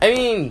 I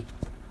mean,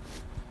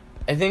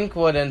 I think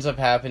what ends up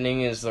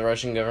happening is the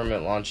Russian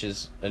government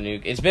launches a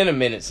nuke. It's been a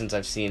minute since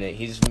I've seen it.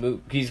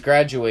 He's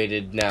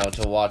graduated now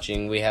to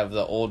watching. We have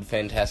the old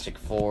Fantastic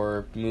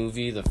Four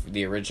movie,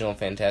 the original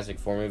Fantastic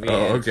Four movie.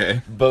 Oh,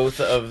 okay. Both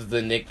of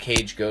the Nick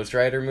Cage Ghost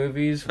Rider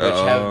movies, which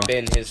have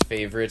been his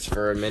favorites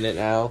for a minute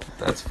now.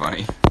 That's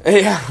funny.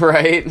 Yeah,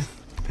 right?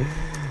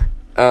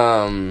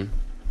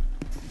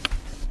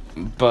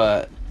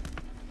 But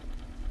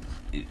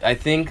I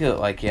think,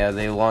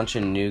 they launch a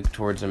nuke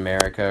towards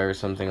America or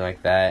something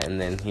like that,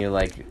 and then he,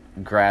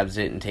 grabs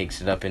it and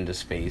takes it up into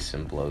space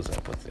and blows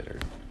up with it, or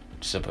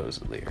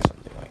supposedly, or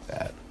something like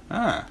that.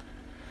 Ah.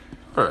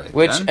 Alright,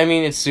 Which, then. I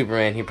mean, it's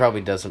Superman. He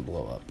probably doesn't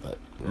blow up, but...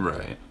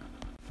 Right.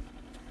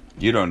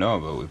 You don't know,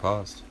 but we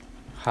paused.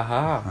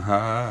 Haha.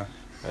 Haha.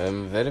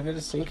 I'm very, very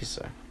stinky,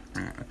 sir.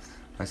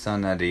 My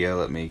son had to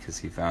yell at me because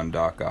he found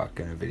Doc Ock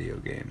in a video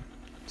game.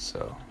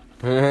 So...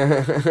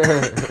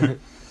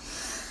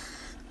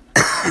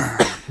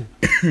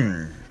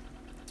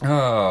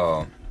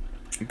 Oh,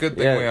 good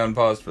thing we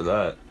unpaused for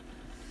that.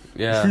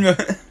 Yeah.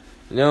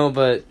 No,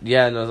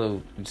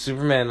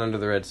 Superman Under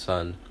the Red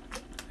Sun.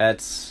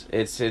 It's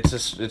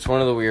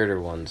one of the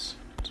weirder ones.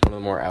 It's one of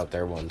the more out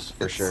there ones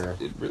for sure.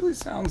 It really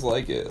sounds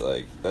like it.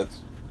 Like that's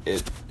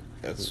just.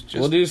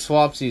 We'll do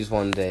Swapsies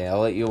one day. I'll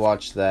let you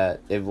watch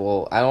that. It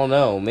will. I don't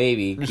know.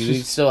 Maybe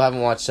you still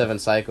haven't watched Seven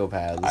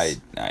Psychopaths.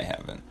 I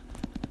haven't.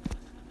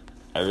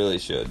 I really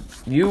should.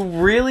 You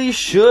really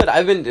should.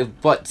 I've been,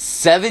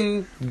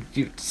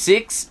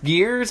 6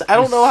 years? I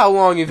don't know how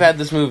long you've had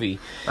this movie.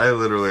 I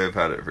literally have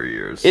had it for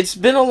years. It's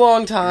been a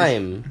long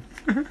time.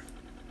 I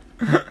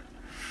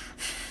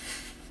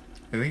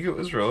think it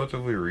was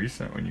relatively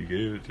recent when you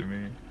gave it to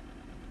me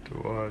to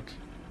watch.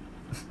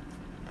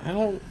 I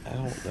don't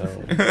know.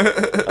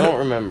 I don't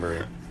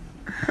remember.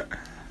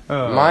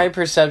 My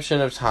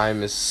perception of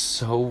time is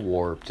so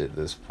warped at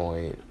this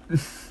point.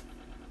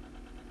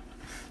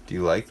 Do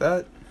you like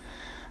that?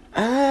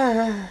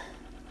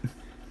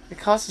 It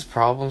causes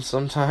problems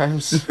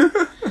sometimes.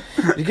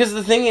 Because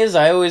the thing is,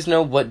 I always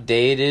know what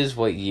day it is,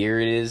 what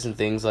year it is, and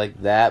things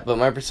like that. But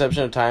my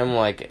perception of time,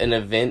 an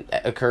event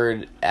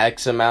occurred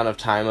X amount of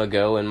time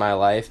ago in my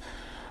life.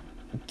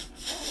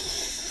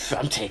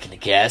 I'm taking a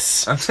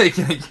guess.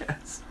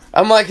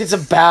 I'm like, it's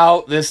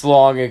about this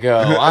long ago.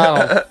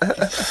 I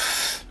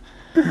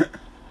don't...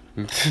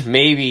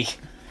 Maybe.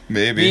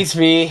 Beats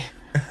me.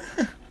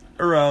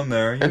 Around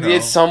there, you know.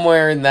 It's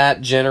somewhere in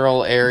that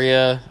general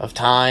area of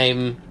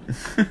time.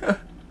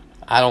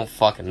 I don't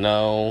fucking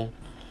know.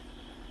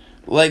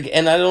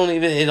 And I don't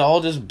even... It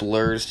all just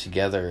blurs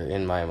together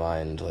in my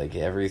mind.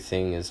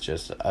 Everything is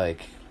just, I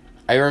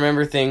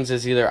remember things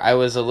as either I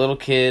was a little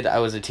kid, I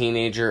was a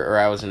teenager, or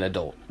I was an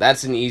adult.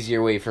 That's an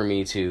easier way for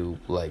me to,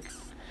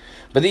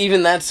 But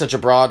even that's such a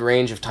broad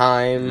range of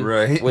time.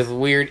 Right. With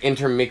weird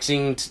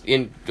intermixing,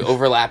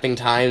 overlapping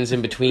times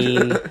in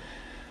between.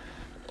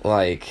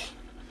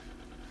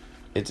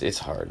 It's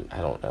hard. I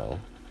don't know.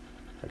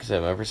 Like I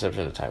said, my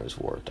perception of time is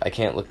warped. I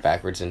can't look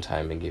backwards in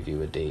time and give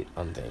you a date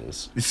on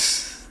things.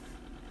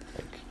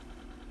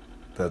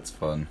 That's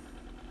fun.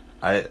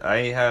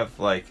 I have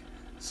I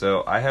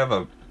have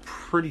a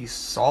pretty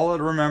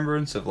solid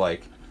remembrance of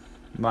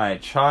my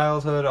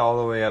childhood all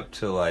the way up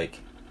to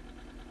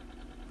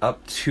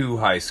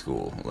high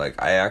school.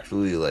 I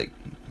actually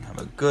have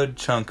a good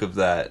chunk of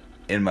that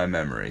in my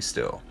memory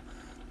still.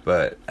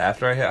 But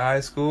after I hit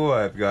high school,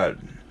 I've got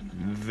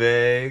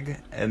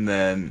vague, and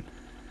then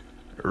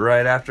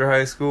right after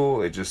high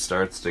school, it just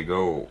starts to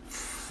go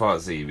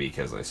fuzzy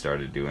because I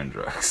started doing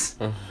drugs.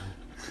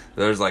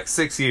 There's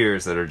 6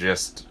 years that are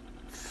just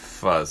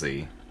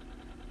fuzzy.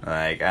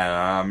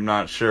 I'm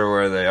not sure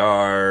where they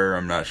are.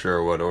 I'm not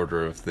sure what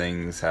order of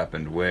things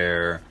happened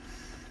where.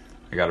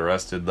 I got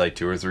arrested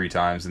 2 or 3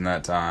 times in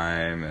that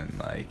time,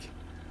 and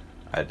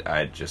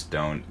I just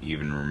don't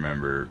even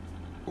remember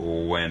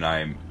when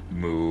I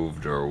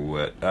moved or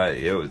what.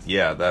 It was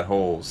that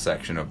whole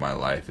section of my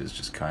life is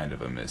just kind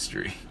of a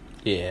mystery.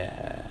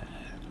 Yeah.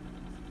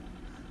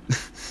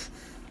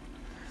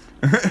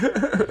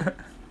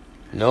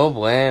 No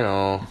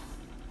bueno.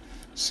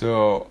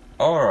 So,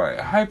 alright,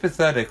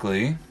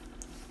 hypothetically,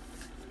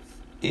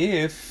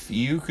 if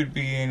you could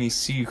be any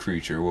sea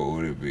creature, what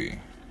would it be?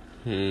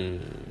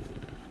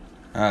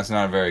 That's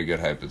not a very good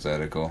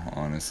hypothetical,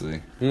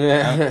 honestly.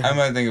 I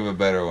might think of a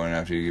better one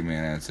after you give me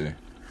an answer.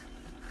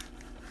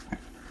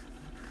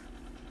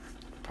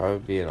 Probably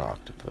be an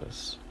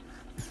octopus.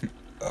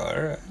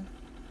 Alright.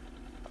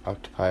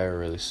 Octopi are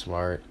really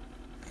smart.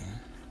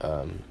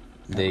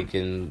 They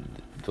can,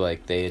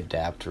 they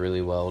adapt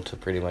really well to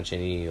pretty much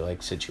any,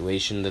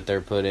 situation that they're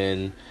put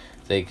in.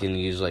 They can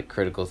use,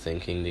 critical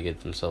thinking to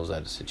get themselves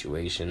out of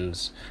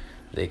situations.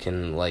 They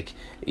can,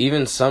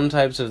 even some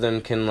types of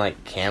them can,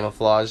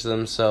 camouflage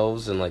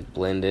themselves and,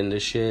 blend into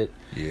shit.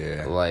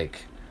 Yeah.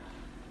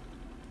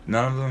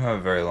 None of them have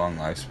a very long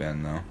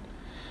lifespan, though.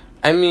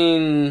 I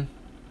mean...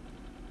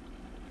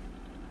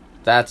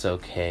 That's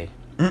okay.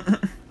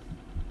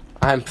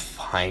 I'm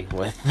fine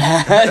with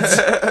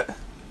that.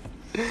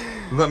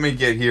 Let me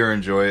get here,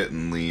 enjoy it,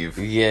 and leave.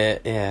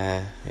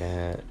 Yeah.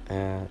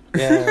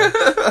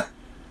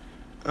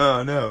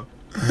 Oh, no.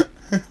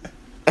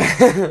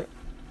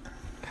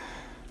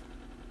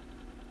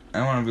 I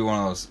want to be one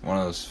of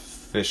those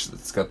fish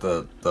that's got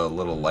the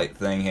little light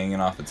thing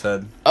hanging off its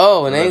head.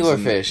 Oh, an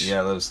anglerfish.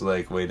 Yeah, lives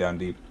way down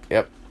deep.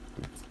 Yep.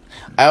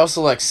 I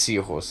also like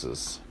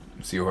seahorses.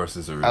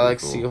 Seahorses are really I like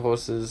cool.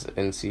 seahorses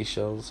and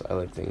seashells. I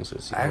like things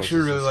with seahorses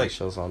actually really and like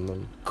seashells on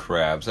them.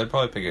 Crabs. I'd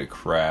probably pick a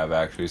crab,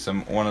 actually.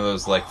 One of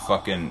those, like,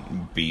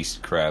 fucking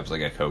beast crabs,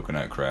 like a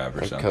coconut crab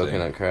or something.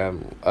 Coconut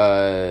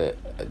crab.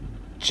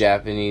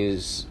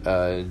 Japanese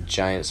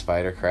giant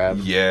spider crab.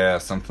 Yeah,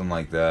 something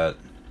like that.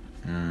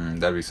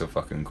 That'd be so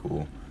fucking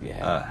cool.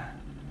 Yeah.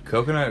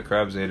 Coconut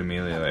crabs ate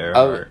Amelia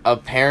Earhart.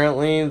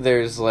 Apparently,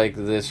 there's, like,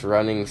 this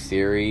running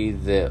theory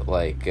that,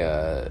 like,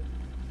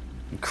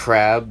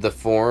 crab, the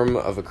form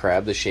of a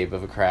crab, the shape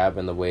of a crab,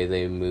 and the way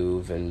they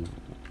move and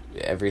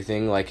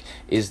everything, like,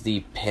 is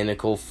the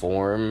pinnacle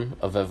form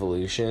of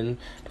evolution,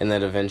 and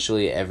that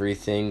eventually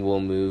everything will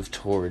move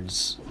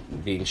towards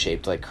being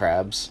shaped like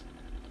crabs.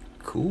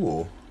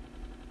 Cool.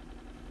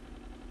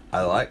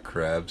 I like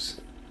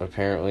crabs.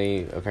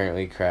 Apparently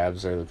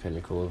crabs are the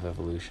pinnacle of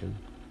evolution.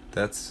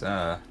 That's,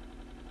 I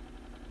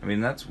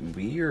mean, that's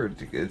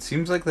weird. It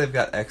seems like they've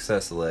got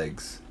excess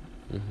legs.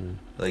 Mm-hmm.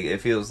 Like,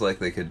 it feels like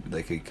they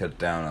could cut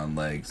down on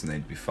legs and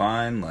they'd be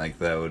fine. Like,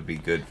 that would be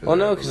good for Well,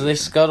 their no, because they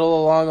evolution.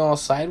 scuttle along all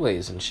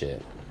sideways and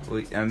shit.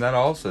 Well, and that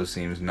also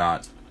seems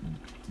not,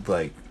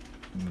 like,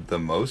 the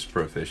most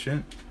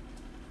proficient.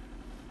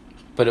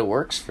 But it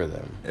works for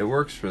them. It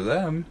works for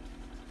them.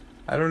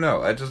 I don't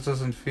know. It just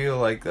doesn't feel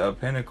like a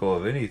pinnacle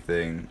of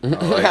anything.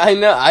 Like, I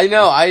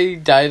know.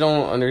 I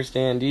don't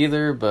understand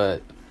either,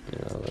 but, you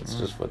know, that's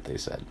just what they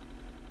said.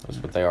 That's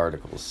what the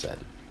articles said.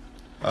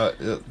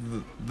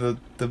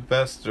 the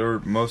best or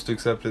most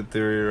accepted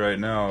theory right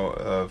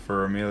now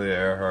for Amelia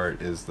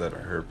Earhart is that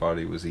her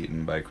body was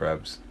eaten by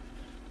crabs.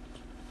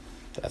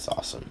 That's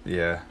awesome.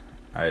 Yeah,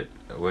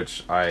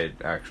 which I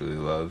actually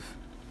love.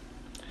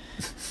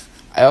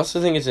 I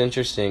also think it's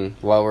interesting,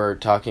 while we're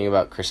talking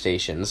about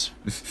crustaceans,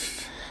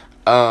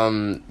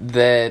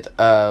 that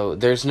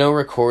there's no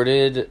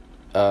recorded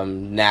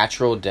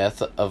natural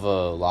death of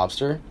a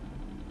lobster.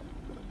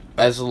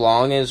 As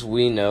long as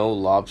we know,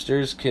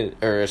 lobsters can,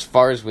 or as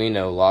far as we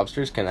know,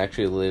 lobsters can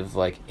actually live,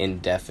 like,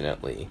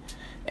 indefinitely.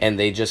 And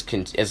they just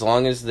as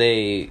long as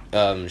they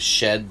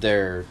shed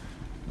their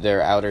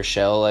outer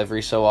shell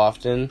every so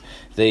often,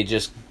 they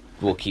just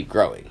will keep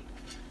growing.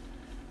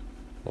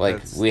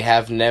 Like, we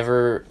have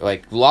never,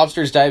 like,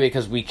 lobsters die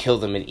because we kill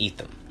them and eat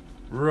them.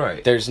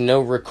 Right. There's no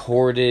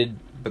recorded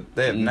But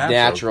they have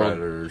natural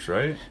predators,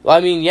 right? Well,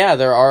 I mean, yeah,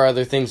 there are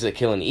other things that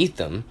kill and eat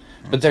them,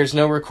 but there's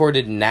no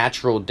recorded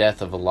natural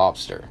death of a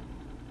lobster.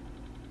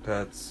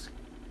 That's...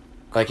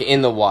 Like,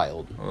 in the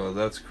wild. Well,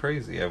 that's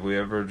crazy. Have we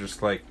ever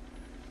just, like...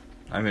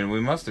 I mean,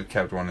 we must have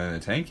kept one in a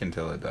tank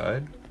until it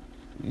died.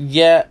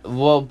 Yeah,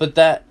 well, but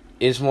that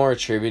is more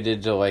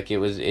attributed to, like,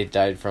 it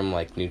died from,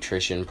 like,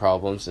 nutrition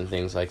problems and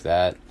things like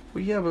that.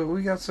 Well, yeah, but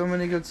we got so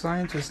many good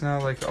scientists now.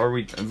 Like,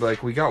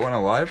 we got one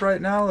alive right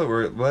now that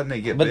we're letting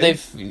it get But big?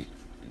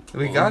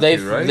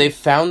 Right? They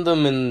found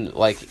them in,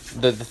 like,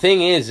 the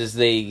thing is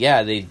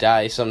they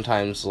die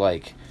sometimes,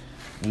 like,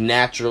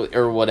 naturally,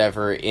 or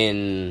whatever,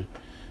 in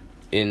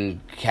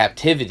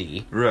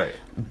captivity. Right.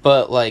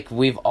 But, like,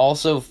 we've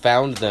also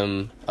found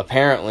them,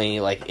 apparently,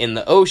 like, in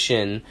the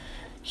ocean,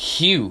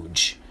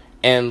 huge.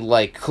 And,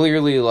 like,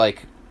 clearly,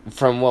 like,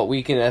 from what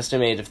we can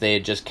estimate, if they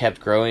had just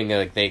kept growing,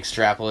 like, they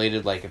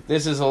extrapolated, like, if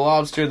this is a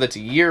lobster that's a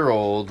year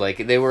old,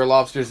 like, they were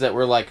lobsters that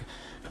were, like,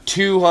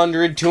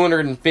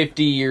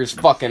 250 years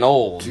fucking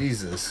old.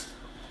 Jesus.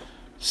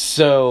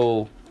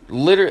 So,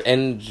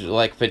 and,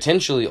 like,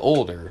 potentially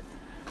older.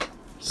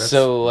 That's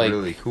so, like,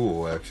 really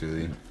cool,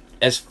 actually.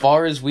 As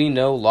far as we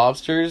know,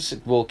 lobsters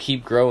will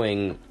keep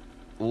growing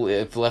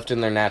if left in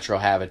their natural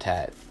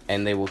habitat,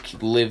 and they will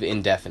live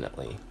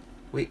indefinitely.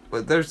 Wait,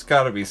 but there's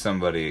got to be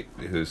somebody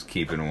who's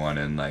keeping one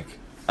in, like,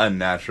 a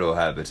natural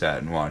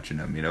habitat and watching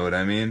them, you know what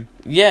I mean?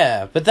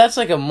 Yeah, but that's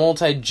like a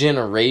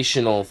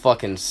multi-generational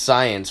fucking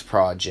science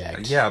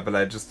project. Yeah, but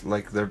I just,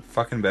 like, there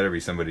fucking better be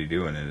somebody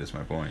doing it, is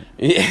my point.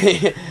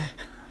 Yeah.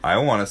 I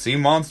want to see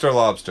Monster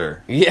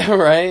Lobster. Yeah,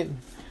 right?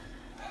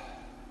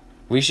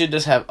 We should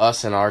just have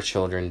us and our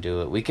children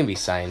do it. We can be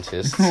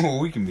scientists.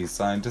 We can be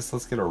scientists.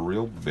 Let's get a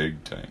real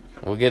big tank.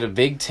 We'll get a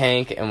big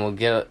tank, and we'll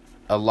get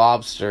a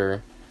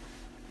lobster.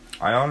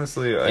 I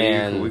honestly,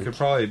 we could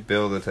probably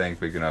build a tank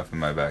big enough in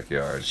my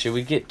backyard. Should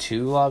we get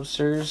 2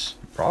 lobsters?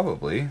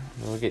 Probably.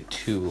 We'll get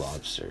 2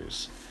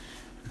 lobsters.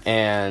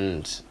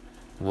 And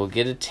we'll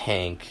get a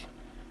tank,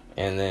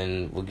 and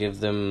then we'll give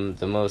them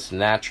the most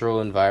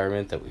natural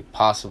environment that we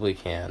possibly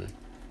can.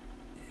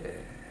 Yeah.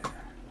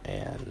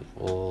 And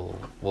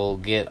we'll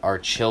get our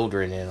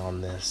children in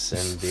on this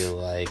and be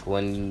like,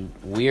 when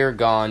we are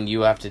gone,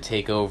 you have to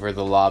take over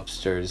the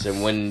lobsters,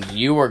 and when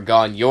you are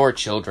gone, your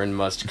children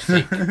must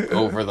take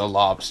over the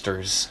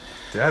lobsters.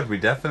 Dad, we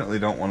definitely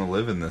don't want to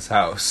live in this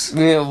house.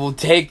 Yeah, we'll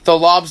take the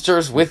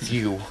lobsters with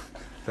you.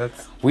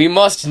 We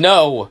must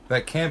know.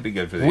 That can't be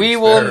good for the We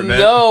experiment. will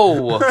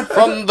know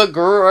from the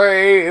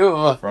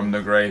grave. From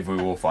the grave, we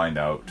will find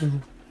out.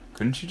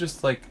 Couldn't you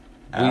just, like,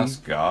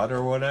 ask God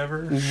or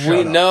whatever?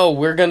 We know.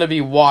 We're going to be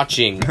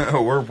watching.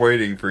 We're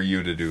waiting for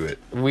you to do it.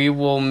 We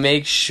will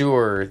make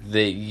sure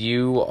that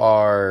you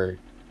are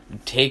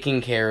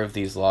taking care of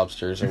these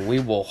lobsters, and we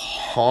will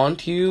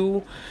haunt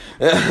you.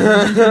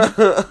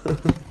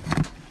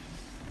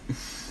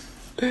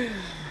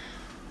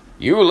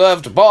 You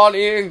left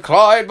Bonnie and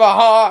Clyde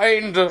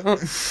behind.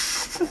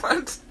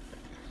 What?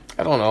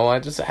 I don't know. I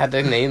just had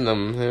to name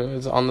them. It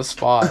was on the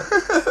spot.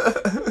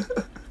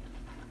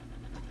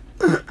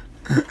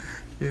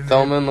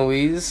 Thelma and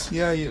Louise.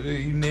 Yeah,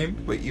 you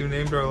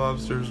named our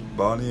lobsters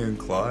Bonnie and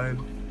Clyde.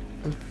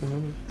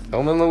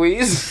 Thelma and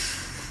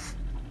Louise.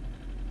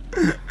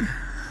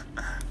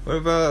 What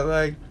about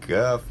like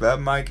Fat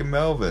Mike and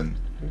Melvin?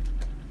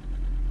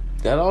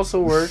 That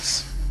also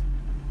works.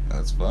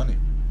 That's funny.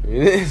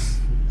 It is.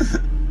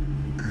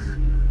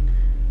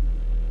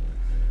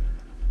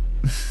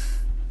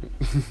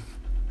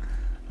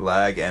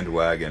 Lag and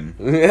wagon.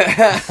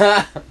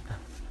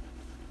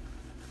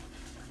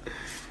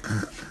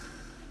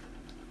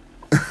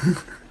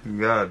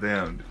 God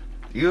damn.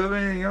 Do you have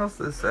anything else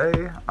to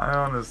say?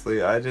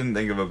 I didn't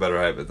think of a better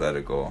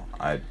hypothetical.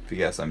 I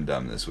guess I'm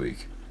dumb this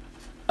week.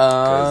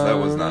 Because that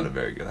was not a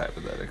very good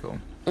hypothetical.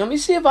 Let me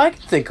see if I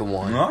can think of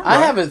one. Right. I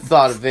haven't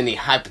thought of any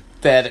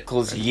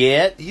hypotheticals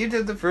yet. You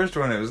did the first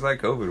one. It was that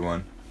COVID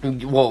one.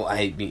 Well,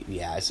 I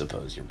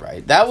suppose you're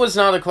right. That was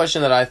not a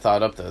question that I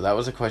thought up, though. That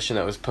was a question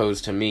that was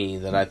posed to me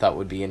that I thought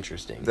would be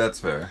interesting. That's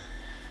fair.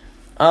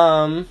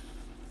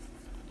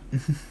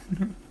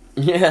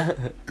 Yeah.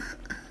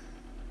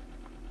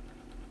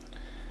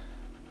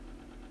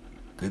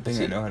 Good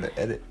thing I know how to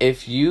edit.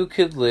 If you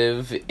could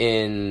live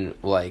in,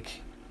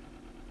 like,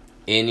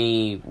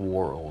 any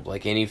world,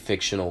 like any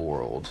fictional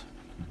world,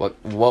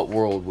 what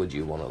world would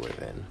you want to live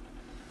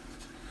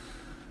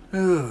in?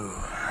 Ooh.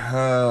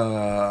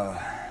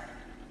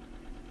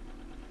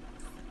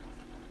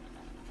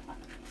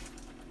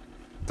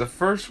 The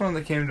first one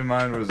that came to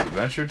mind was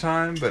Adventure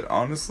Time, but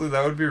honestly,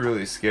 that would be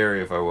really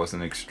scary if I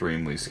wasn't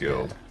extremely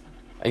skilled.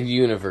 A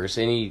universe,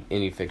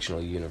 any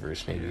fictional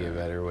universe, may be a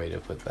better way to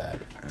put that.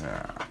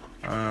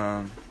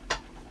 Yeah.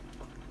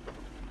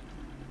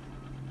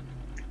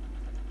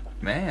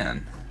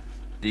 Man,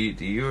 do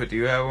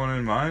you have one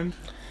in mind?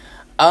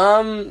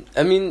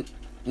 I mean,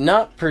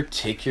 not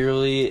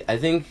particularly. I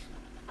think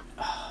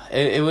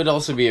it would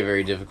also be a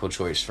very difficult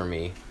choice for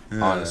me,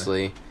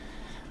 honestly.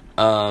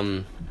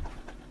 So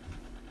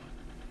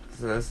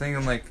I was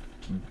thinking like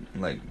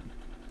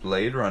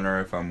Blade Runner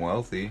if I'm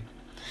wealthy.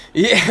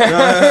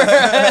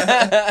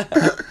 Yeah.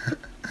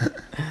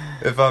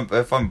 If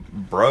I'm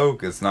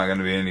broke, it's not going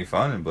to be any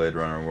fun in Blade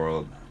Runner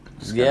world.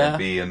 It's going to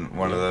be in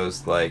one of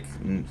those like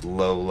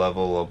low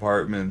level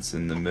apartments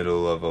in the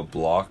middle of a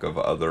block of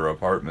other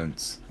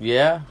apartments.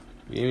 Yeah.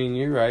 I mean,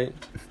 you're right.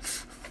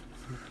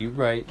 You're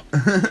right.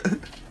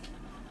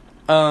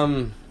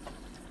 I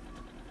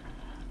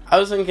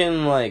was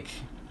thinking like,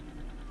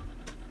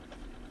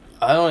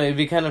 I don't know, it'd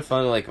be kind of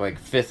fun like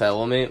Fifth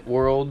Element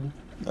world.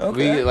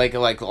 Okay. We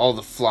like all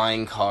the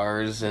flying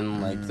cars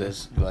and like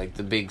this like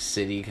the big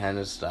city kind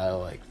of style,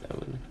 like that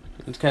would,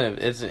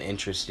 it's an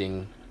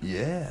interesting.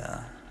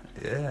 Yeah,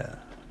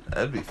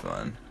 that'd be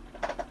fun.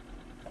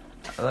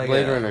 I like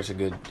Blade Runner's a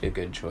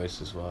good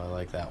choice as well. I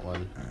like that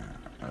one.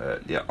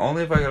 Yeah,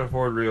 only if I could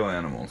afford real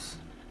animals.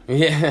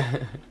 Yeah.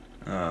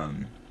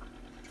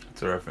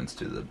 It's a reference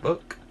to the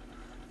book.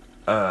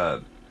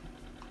 Another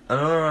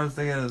one I was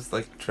thinking is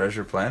like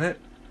Treasure Planet.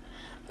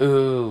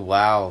 Ooh,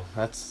 wow,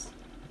 that's.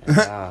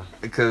 Yeah.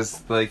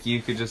 Because like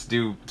you could just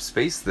do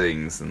space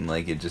things and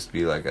like it'd just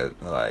be like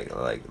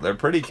like they're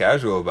pretty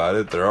casual about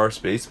it. There are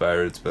space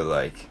pirates, but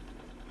like,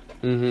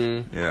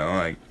 you know,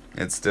 like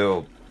it's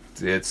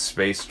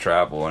space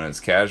travel and it's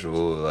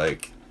casual.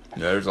 Like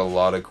there's a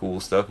lot of cool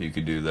stuff you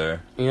could do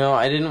there. You know,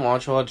 I didn't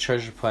watch a lot of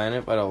Treasure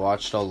Planet, but I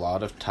watched a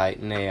lot of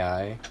Titan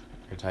AI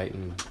or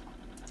Titan.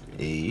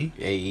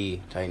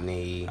 AE. Titan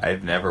AE.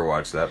 I've never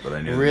watched that, but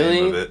I knew the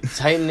name of it.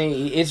 Titan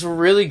AE. It's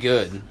really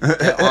good.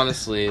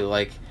 Honestly,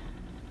 like,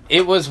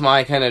 it was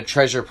my kind of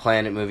Treasure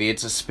Planet movie.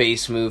 It's a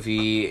space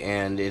movie,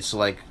 and it's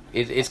like,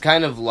 it's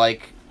kind of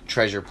like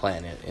Treasure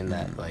Planet in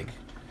that, like,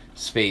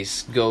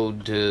 space, go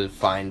to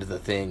find the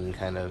thing,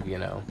 kind of, you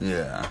know.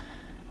 Yeah.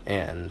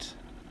 And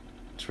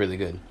it's really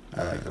good.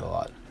 I liked it a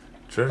lot.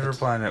 Treasure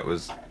Planet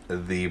was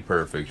the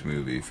perfect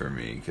movie for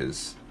me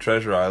because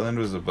Treasure Island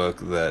was a book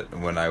that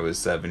when I was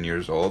 7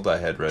 years old I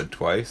had read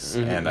twice,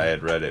 and I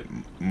had read it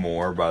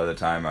more by the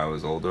time I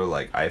was older.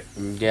 Like I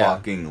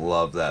fucking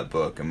love that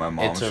book, and my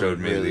mom showed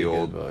me the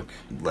old book,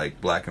 like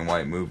black and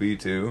white movie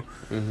too.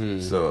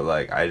 So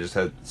like I just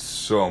had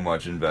so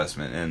much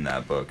investment in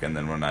that book, and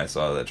then when I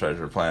saw that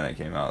Treasure Planet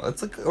came out,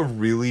 that's like a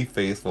really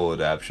faithful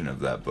adaptation of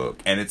that book,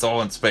 and it's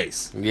all in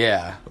space.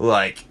 Yeah,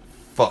 like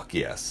fuck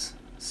yes.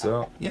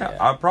 So, yeah,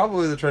 I'm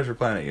probably the Treasure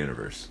Planet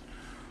universe.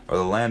 Or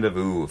the Land of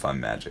Ooh if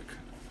I'm magic.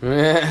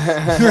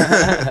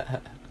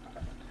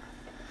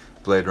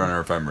 Blade Runner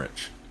if I'm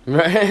rich.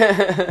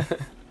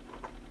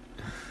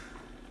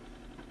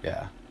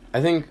 Yeah. I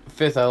think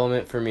Fifth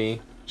Element for me,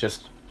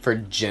 just for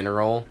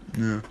generalized.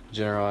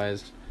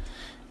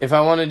 If I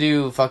want to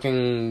do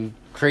fucking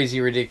crazy,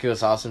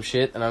 ridiculous, awesome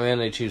shit, then I'm going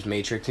to choose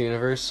Matrix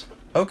universe.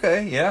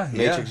 Okay, yeah.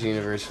 Matrix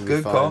universe would be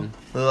Good fun.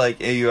 call. Like,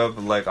 you have,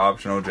 like,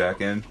 optional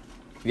jack-in.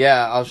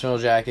 Yeah, optional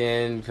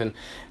jack-in. Can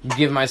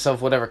give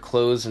myself whatever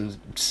clothes and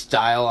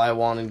style I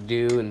want to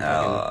do. And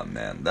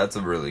Man, that's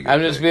a really good I'm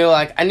just being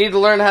like, I need to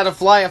learn how to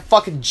fly a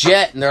fucking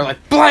jet. And they're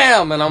like,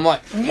 blam! And I'm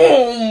like,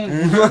 boom!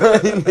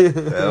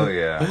 Hell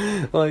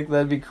yeah. Like,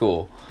 that'd be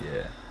cool.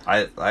 Yeah.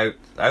 I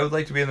would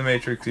like to be in the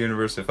Matrix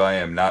universe if I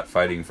am not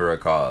fighting for a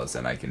cause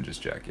and I can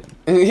just jack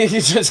in. You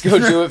just go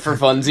do it for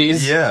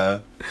funsies. Yeah.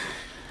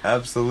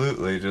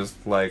 Absolutely.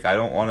 Just, like, I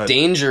don't want to...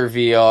 Danger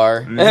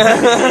VR. Yeah.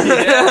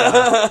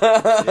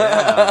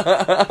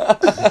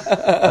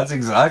 That's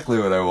exactly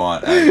what I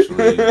want,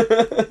 actually.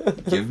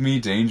 Give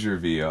me Danger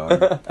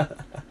VR.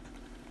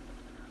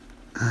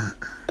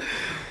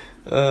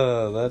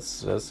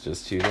 That's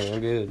just too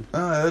damn good.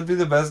 That'd be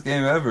the best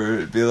game ever.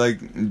 It'd be like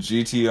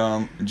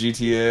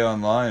GTA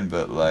Online,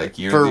 but, like,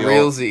 you're for the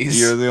realsies.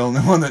 You're the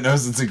only one that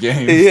knows it's a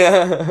game.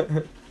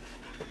 Yeah.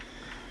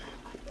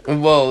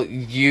 Well,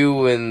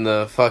 you and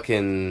the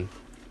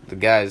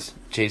guys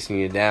chasing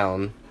you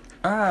down.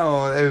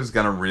 Oh, it was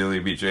gonna really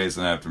be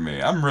chasing after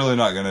me. I'm really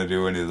not gonna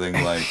do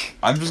anything, like...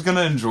 I'm just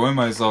gonna enjoy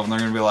myself, and they're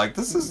gonna be like,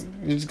 this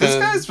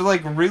guy's,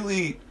 like,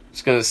 really...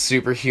 Just gonna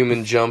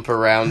superhuman jump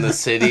around the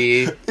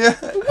city. Yeah.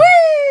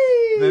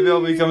 Whee! Maybe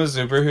I'll become a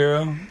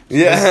superhero.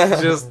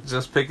 Yeah.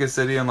 Just pick a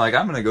city, and, like,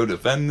 I'm gonna go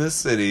defend this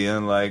city,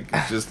 and, like,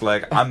 just,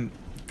 like, I'm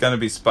gonna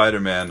be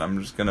Spider-Man.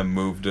 I'm just gonna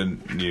move to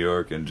New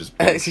York and just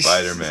be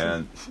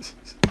Spider-Man.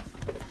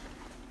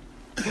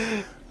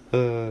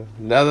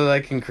 Now that I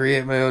can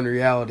create my own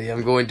reality,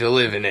 I'm going to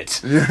live in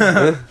it.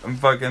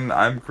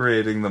 I'm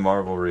creating the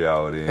Marvel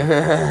reality.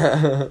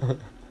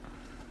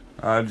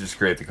 I'll just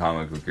create the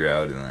comic book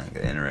reality and I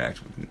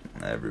interact with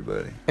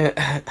everybody.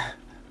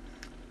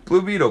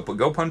 Blue Beetle,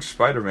 go punch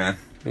Spider-Man.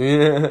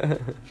 Yeah.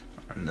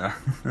 No.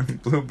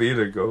 Blue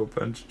Beetle, go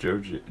punch J.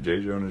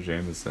 Jonah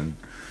Jameson.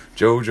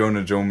 Joe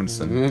Jonah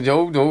Jameson.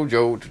 Joe.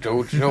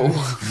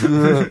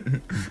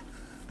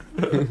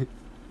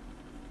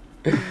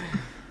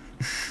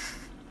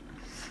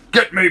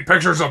 Get me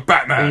pictures of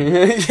Batman!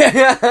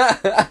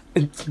 Yeah.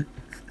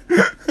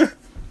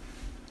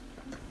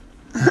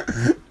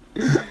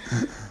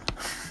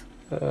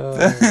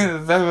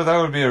 That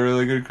would be a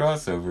really good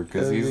crossover,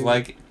 because he's,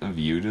 like,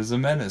 viewed as a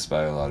menace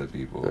by a lot of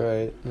people.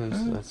 Right.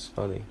 That's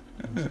funny.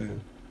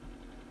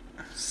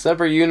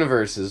 Separate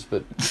universes,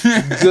 but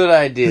good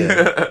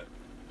idea.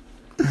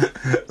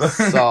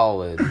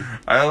 Solid.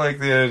 I like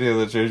the idea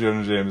that J.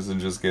 Jonah Jameson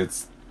just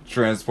gets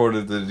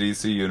transported to the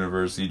DC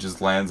universe. He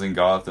just lands in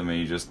Gotham and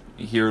he just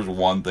hears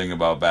one thing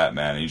about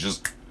Batman. And he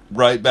just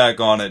right back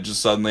on it,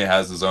 just suddenly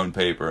has his own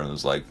paper and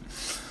is like,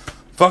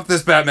 fuck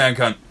this Batman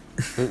cunt.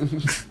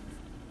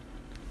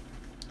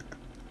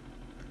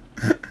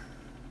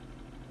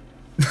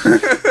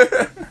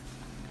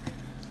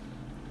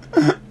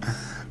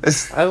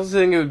 I also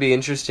think it would be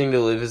interesting to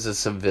live as a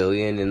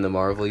civilian in the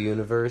Marvel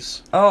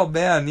universe. Oh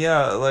man,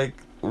 yeah, like,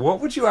 what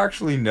would you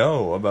actually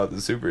know about the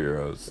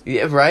superheroes?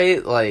 Yeah,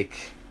 right? Like...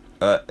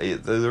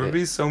 there would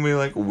be so many,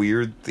 like,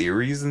 weird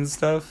theories and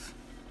stuff.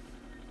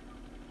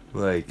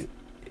 Like...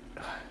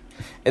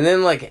 And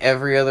then, like,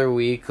 every other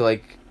week,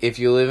 like, if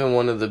you live in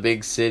one of the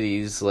big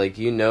cities, like,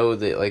 you know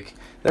that, like,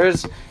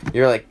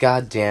 you're like,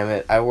 God damn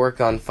it, I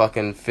work on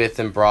fucking 5th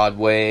and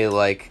Broadway,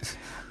 like...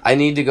 I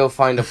need to go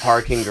find a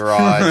parking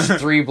garage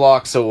 3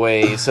 blocks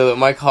away so that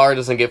my car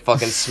doesn't get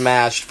fucking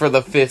smashed for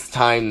the 5th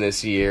time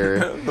this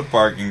year. The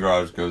parking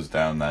garage goes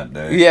down that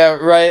day. Yeah,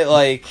 right,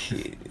 like...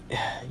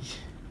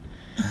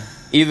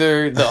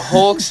 Either the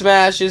Hulk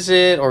smashes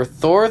it, or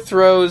Thor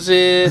throws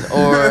it,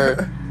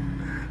 or...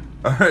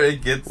 Or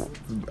it gets...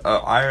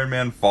 Iron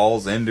Man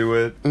falls into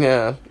it.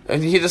 Yeah,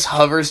 and he just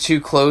hovers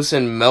too close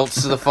and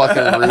melts the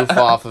fucking roof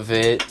off of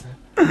it.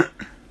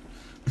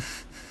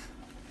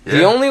 Yeah.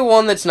 The only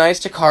one that's nice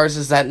to cars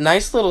is that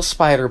nice little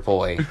spider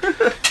boy.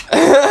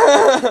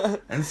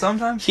 And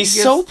sometimes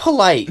he's so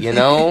polite, you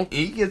know?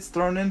 He gets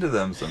thrown into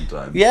them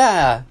sometimes.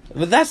 Yeah,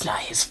 but that's not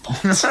his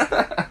fault.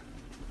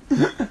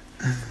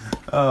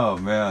 Oh,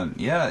 man.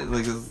 Yeah,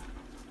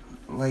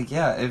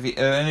 yeah,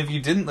 if you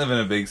didn't live in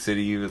a big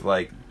city, you would,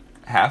 like,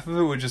 half of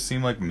it would just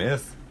seem like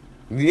myth.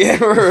 Yeah,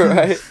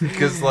 right.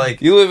 Because,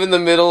 like... You live in the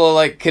middle of,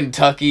 like,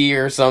 Kentucky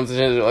or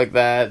something like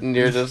that, and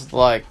you're just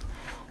like...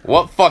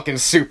 What fucking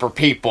super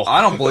people? I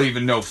don't believe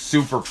in no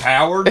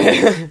super-powered.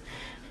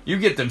 You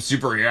get them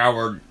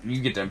super-powered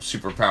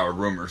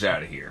rumors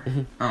out of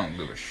here. I don't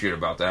give a shit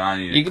about that.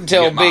 You can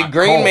tell Big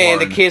Green Man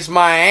to kiss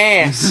my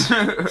ass.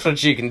 That's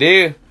what you can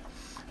do.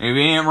 If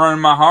he ain't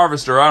running my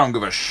harvester, I don't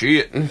give a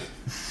shit.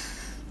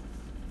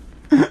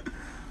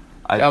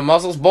 Got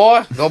muscles,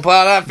 boy? Go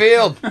plow that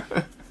field.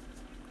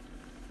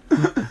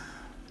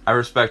 I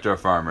respect our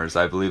farmers.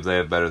 I believe they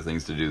have better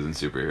things to do than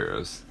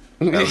superheroes.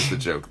 That was the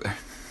joke there.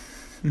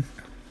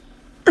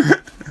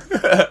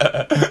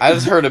 I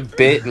just heard a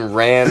bit and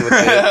ran with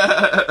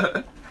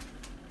it.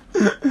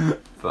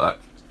 Fuck.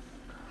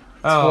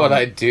 That's what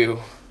I do.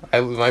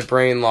 My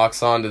brain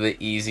locks onto the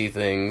easy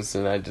things,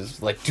 and I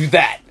just, like, do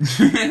that.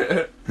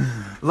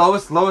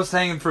 Lowest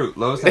hanging fruit.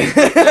 Lowest hanging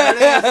fruit. There it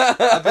is.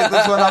 I picked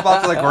this one up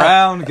off the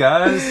ground,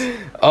 guys.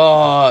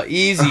 Oh,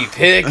 easy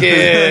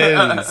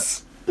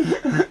pickings.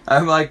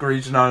 I'm like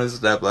reaching on a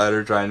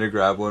stepladder trying to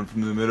grab one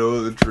from the middle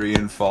of the tree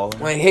and falling.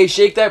 Wait, hey,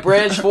 shake that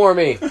branch for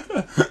me.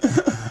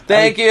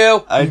 Thank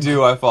you. I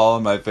do. I fall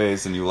on my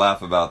face and you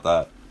laugh about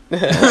that.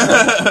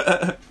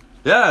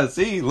 Yeah,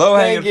 see? Low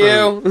hanging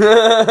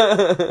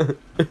fruit.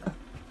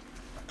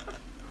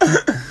 Thank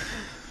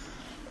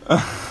you.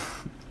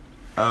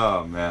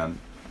 Oh, man.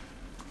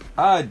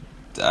 I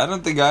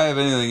don't think I have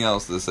anything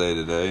else to say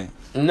today.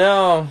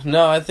 No,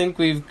 I think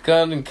we've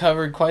gone and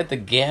covered quite the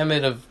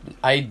gamut of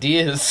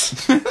ideas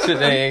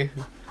today.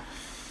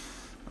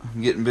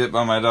 I'm getting bit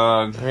by my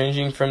dog.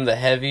 Ranging from the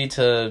heavy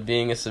to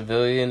being a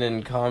civilian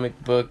in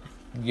comic book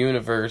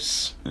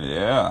universe.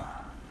 Yeah.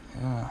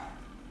 Do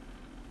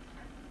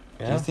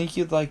Yeah. you think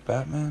you'd like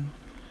Batman?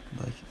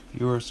 Like, if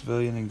you were a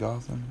civilian in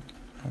Gotham,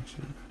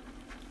 actually?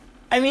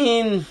 I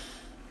mean,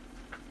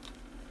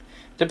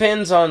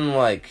 depends on,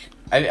 like,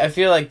 I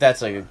feel like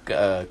that's like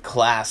a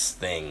class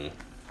thing,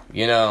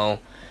 you know?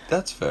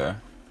 That's fair.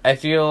 I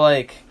feel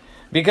like,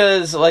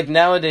 because, like,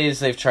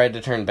 nowadays they've tried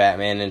to turn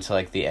Batman into,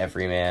 like, the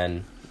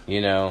everyman, you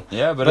know?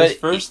 Yeah, but his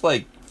first,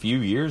 like, few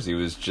years he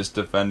was just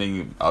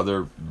defending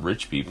other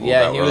rich people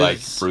that were, like,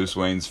 Bruce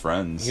Wayne's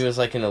friends. He was,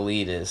 like, an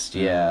elitist,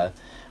 yeah.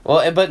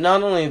 Well, but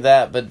not only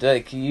that, but,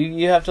 like,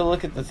 you have to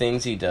look at the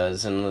things he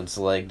does, and it's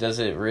like, does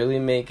it really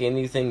make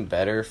anything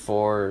better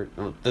for...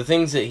 The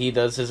things that he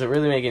does it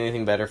really make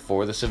anything better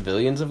for the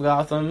civilians of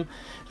Gotham?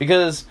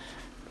 Because...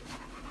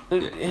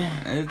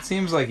 It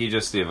seems like he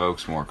just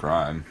evokes more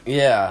crime.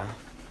 Yeah.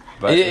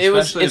 But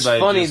it's by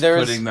funny, just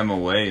putting them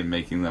away and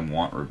making them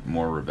want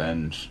more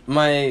revenge.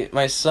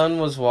 My son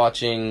was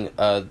watching,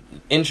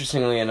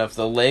 interestingly enough,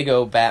 the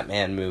Lego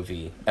Batman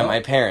movie at my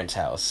parents'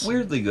 house.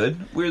 Weirdly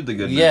good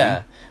movie.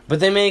 Yeah, but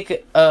they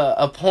make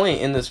a point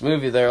in this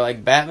movie. They're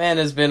like, Batman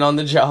has been on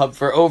the job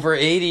for over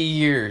 80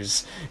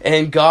 years,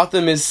 and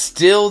Gotham is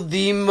still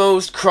the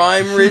most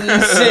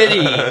crime-ridden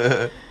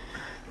city.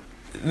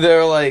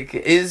 They're like,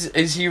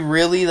 is he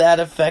really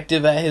that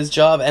effective at his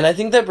job? And I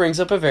think that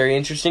brings up a very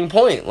interesting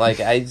point. Like,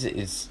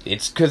 it's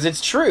because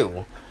it's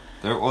true.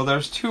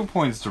 There's 2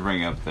 points to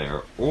bring up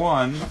there.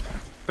 One,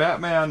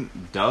 Batman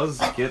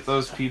does get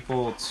those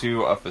people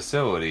to a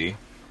facility,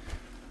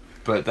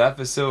 but that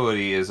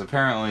facility is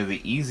apparently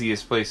the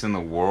easiest place in the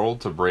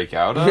world to break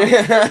out of.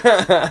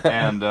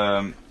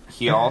 And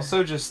he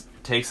also just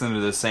takes them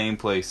to the same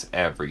place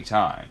every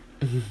time.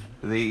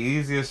 The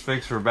easiest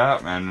fix for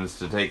Batman is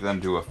to take them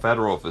to a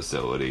federal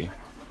facility,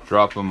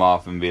 drop them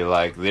off, and be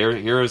like,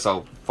 here's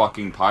a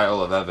fucking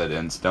pile of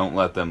evidence, don't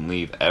let them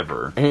leave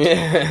ever.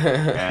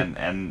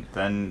 and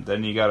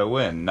then you gotta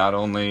win. Not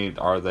only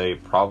are they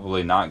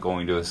probably not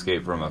going to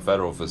escape from a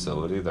federal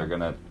facility, they're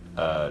gonna,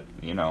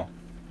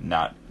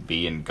 not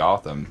be in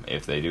Gotham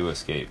if they do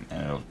escape,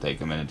 and it'll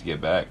take a minute to get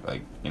back.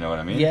 Like, you know what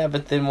I mean? Yeah,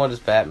 but then what does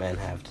Batman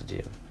have to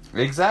do?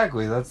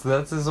 Exactly, that's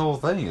his whole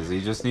thing, is he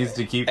just needs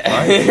to keep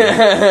fighting.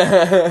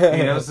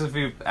 He knows if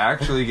he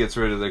actually gets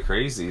rid of the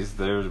crazies,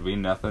 there'll be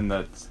nothing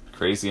that's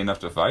crazy enough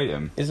to fight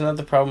him. Isn't that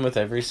the problem with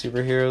every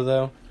superhero,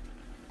 though?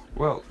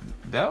 Well,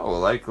 no,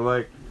 like,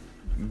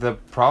 the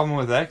problem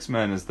with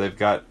X-Men is they've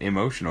got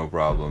emotional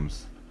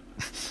problems.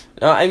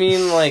 No, I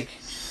mean, the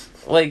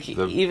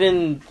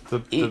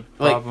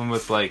problem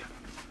with, like,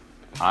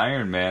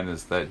 Iron Man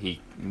is that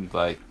he,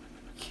 like,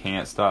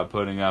 can't stop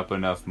putting up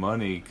enough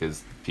money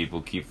because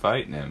people keep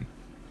fighting him.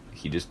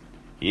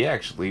 He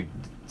actually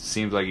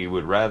seems like he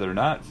would rather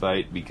not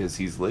fight because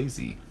he's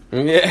lazy.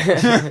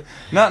 Yeah.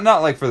 not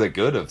like for the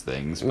good of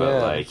things,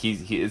 but like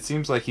it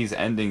seems like he's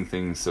ending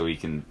things so he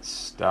can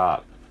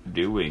stop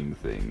doing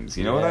things.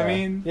 You know what I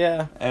mean?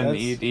 Yeah. And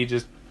he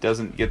just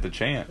doesn't get the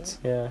chance.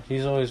 Yeah,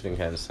 he's always been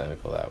kind of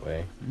cynical that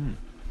way.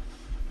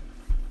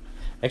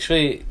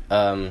 Actually,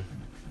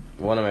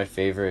 one of my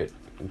favorite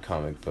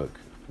comic book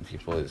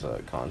people is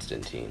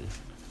Constantine.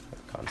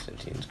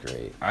 Constantine's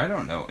great. I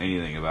don't know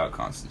anything about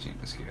Constantine,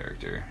 this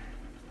character.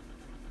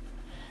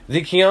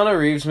 The Keanu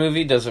Reeves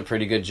movie does a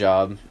pretty good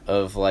job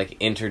of, like,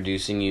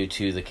 introducing you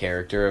to the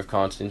character of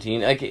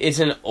Constantine. Like, it's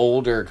an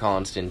older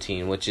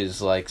Constantine, which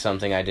is, like,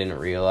 something I didn't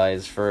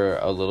realize for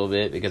a little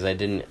bit, because I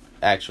didn't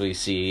actually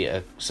see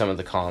some of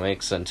the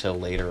comics until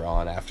later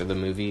on, after the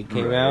movie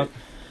came out.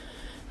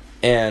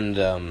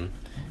 And,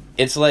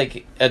 it's,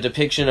 like, a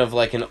depiction of,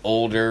 like, an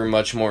older,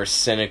 much more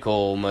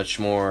cynical, much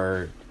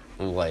more,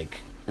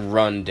 like,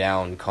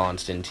 run-down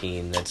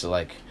Constantine that's,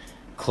 like,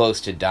 close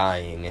to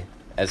dying,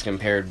 as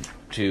compared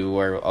to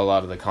where a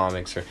lot of the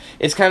comics are.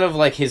 It's kind of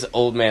like his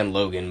Old Man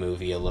Logan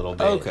movie a little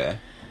bit. Okay.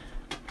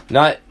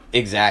 Not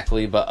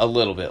exactly, but a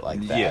little bit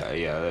like that.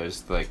 Yeah,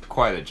 there's, like,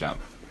 quite a jump.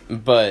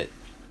 But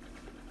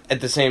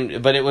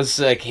it was,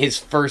 like, his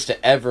first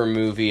ever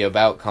movie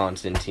about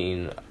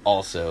Constantine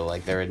also.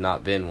 Like, there had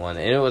not been one.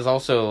 And it was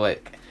also,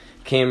 like,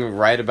 came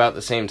right about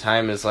the same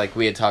time as, like,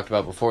 we had talked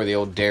about before, the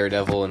old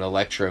Daredevil and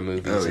Elektra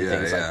movies and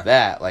things like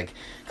that. Like,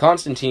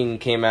 Constantine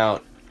came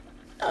out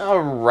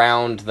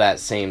around that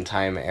same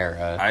time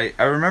era.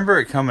 I remember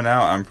it coming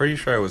out. I'm pretty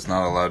sure I was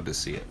not allowed to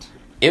see it.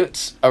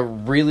 It's a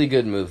really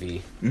good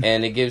movie,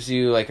 and it gives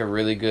you, like, a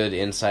really good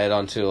insight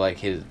onto,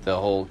 like, the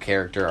whole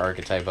character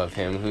archetype of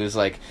him, who's,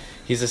 like,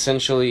 he's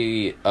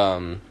essentially,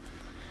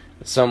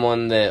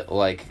 someone that,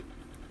 like,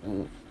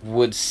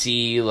 would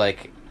see,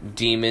 like,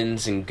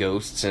 demons and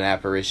ghosts and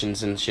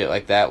apparitions and shit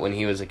like that when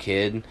he was a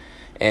kid,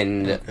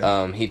 and,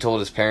 he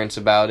told his parents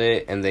about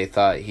it, and they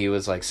thought he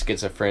was, like,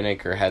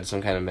 schizophrenic or had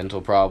some kind of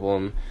mental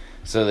problem.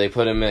 So they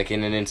put him, like,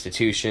 in an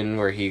institution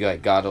where he,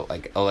 like, got,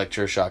 like,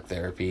 electroshock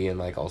therapy and,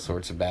 like, all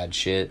sorts of bad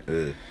shit.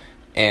 Ugh.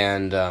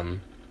 And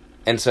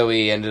so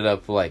he ended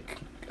up, like,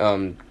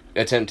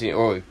 attempting,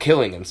 or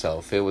killing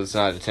himself. It was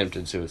not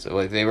attempted suicide.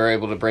 Like, they were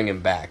able to bring him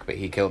back, but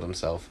he killed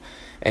himself.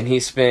 And he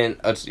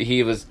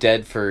he was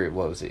dead for,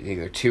 what was it,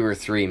 either 2 or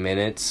 3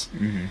 minutes.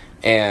 Mm-hmm.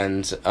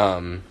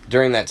 And,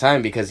 during that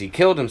time, because he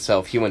killed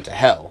himself, he went to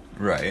hell.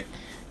 Right.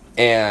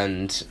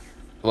 And,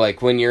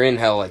 like, when you're in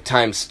hell, like,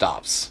 time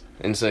stops.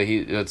 And so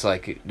it's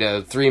like,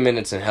 3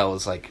 minutes in hell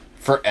is like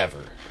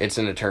forever. It's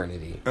an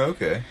eternity.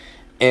 Okay.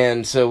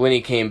 And so when he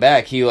came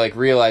back, he, like,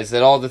 realized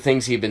that all the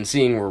things he'd been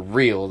seeing were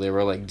real. They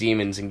were, like,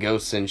 demons and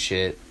ghosts and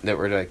shit that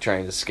were, like,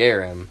 trying to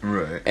scare him.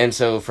 Right. And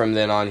so from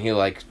then on, he,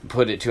 like,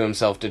 put it to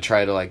himself to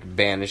try to, like,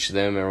 banish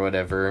them or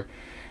whatever.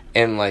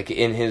 And, like,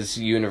 in his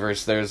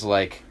universe, there's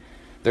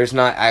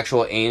not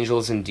actual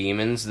angels and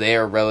demons. They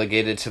are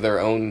relegated to their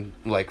own,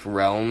 like,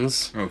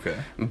 realms. Okay.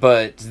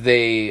 But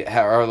they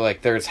are,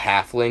 like, there's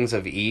halflings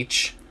of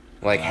each.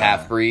 Like,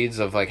 half-breeds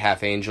of, like,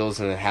 half angels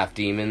and half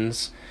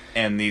demons.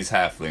 And these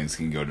halflings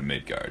can go to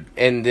Midgard.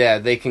 And, yeah,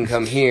 they can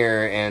come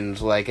here and,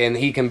 like, and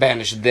he can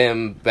banish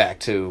them back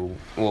to,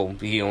 well,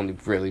 he only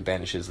really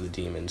banishes the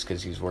demons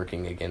because he's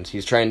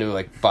he's trying to,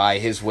 like, buy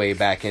his way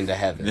back into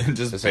heaven.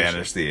 Just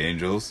banish the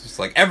angels. It's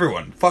like,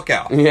 everyone, fuck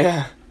out.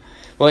 Yeah.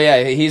 Well,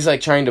 yeah, he's,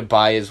 like, trying to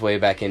buy his way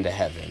back into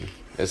heaven,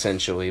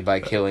 essentially, by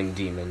killing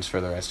demons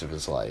for the rest of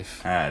his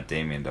life.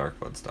 Damien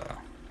Darkblood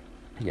style.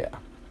 Yeah.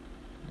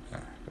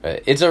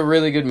 It's a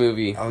really good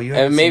movie. Oh, you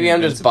and maybe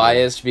I'm just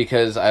biased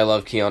because I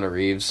love Keanu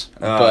Reeves,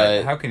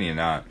 but how can you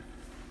not?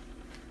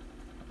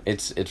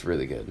 It's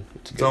really good.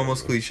 It's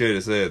almost cliche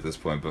to say at this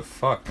point, but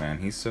fuck, man,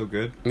 he's so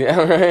good. Yeah,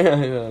 right.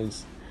 I know.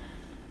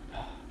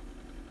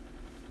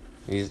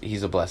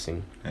 He's a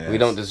blessing. Yes. We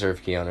don't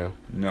deserve Keanu.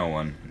 No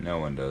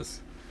one does.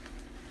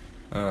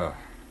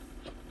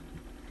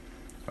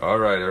 All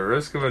right, at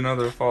risk of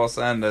another false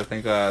end, I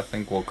think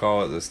we'll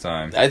call it this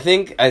time. I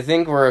think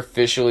we're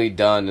officially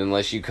done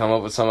unless you come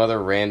up with some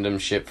other random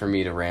shit for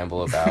me to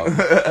ramble about.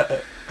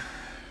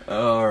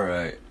 All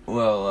right.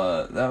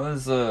 Well, that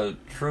was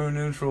True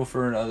Neutral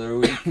for another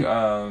week.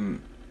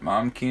 I'm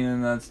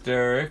Keenan, that's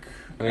Derek.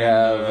 We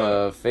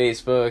have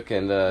Facebook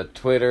and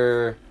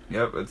Twitter.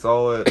 Yep, it's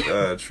all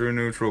at True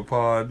Neutral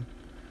Pod.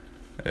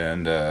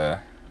 And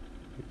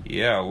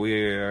yeah,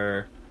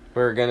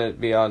 we're gonna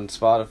be on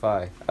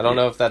Spotify. I don't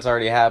know if that's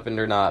already happened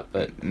or not,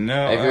 but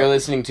no, if you're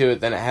listening to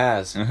it, then it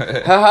has.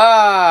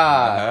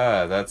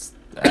 Ha! That's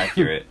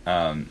accurate.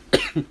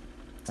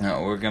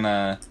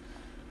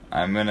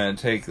 I'm gonna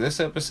take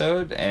this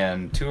episode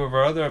and 2 of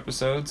our other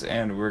episodes,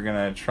 and we're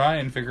gonna try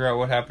and figure out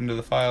what happened to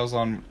the files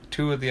on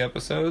 2 of the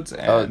episodes.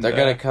 And, they're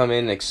gonna come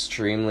in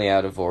extremely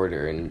out of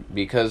order, and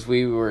because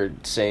we were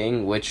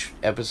saying which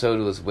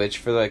episode was which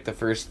for, like, the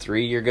first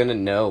 3, you're gonna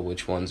know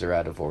which ones are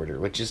out of order,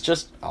 which is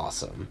just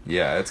awesome.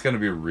 Yeah, it's gonna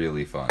be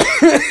really fun.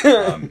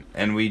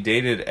 And we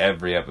dated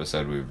every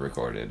episode we've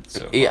recorded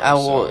so far. Yeah,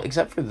 well,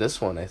 except for this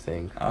one, I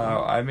think.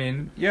 I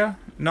mean, yeah,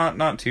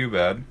 not too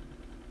bad.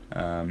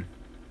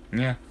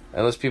 Yeah.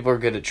 Unless people are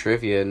good at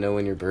trivia and know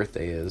when your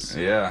birthday is.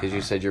 Yeah. Because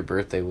you said your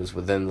birthday was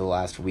within the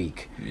last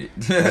week.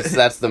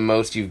 That's the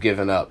most you've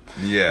given up.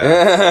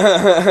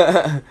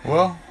 Yeah.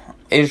 Well.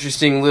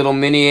 Interesting little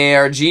mini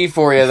ARG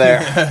for you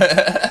there.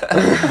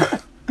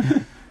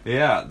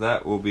 Yeah,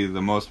 that will be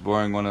the most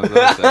boring one of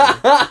those ever.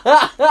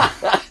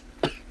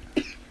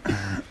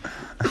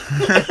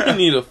 I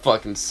need a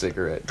fucking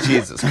cigarette.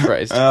 Jesus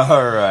Christ.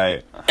 All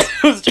right.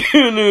 It's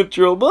True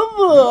Neutral.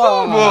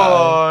 Bye-bye.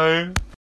 Bye-bye.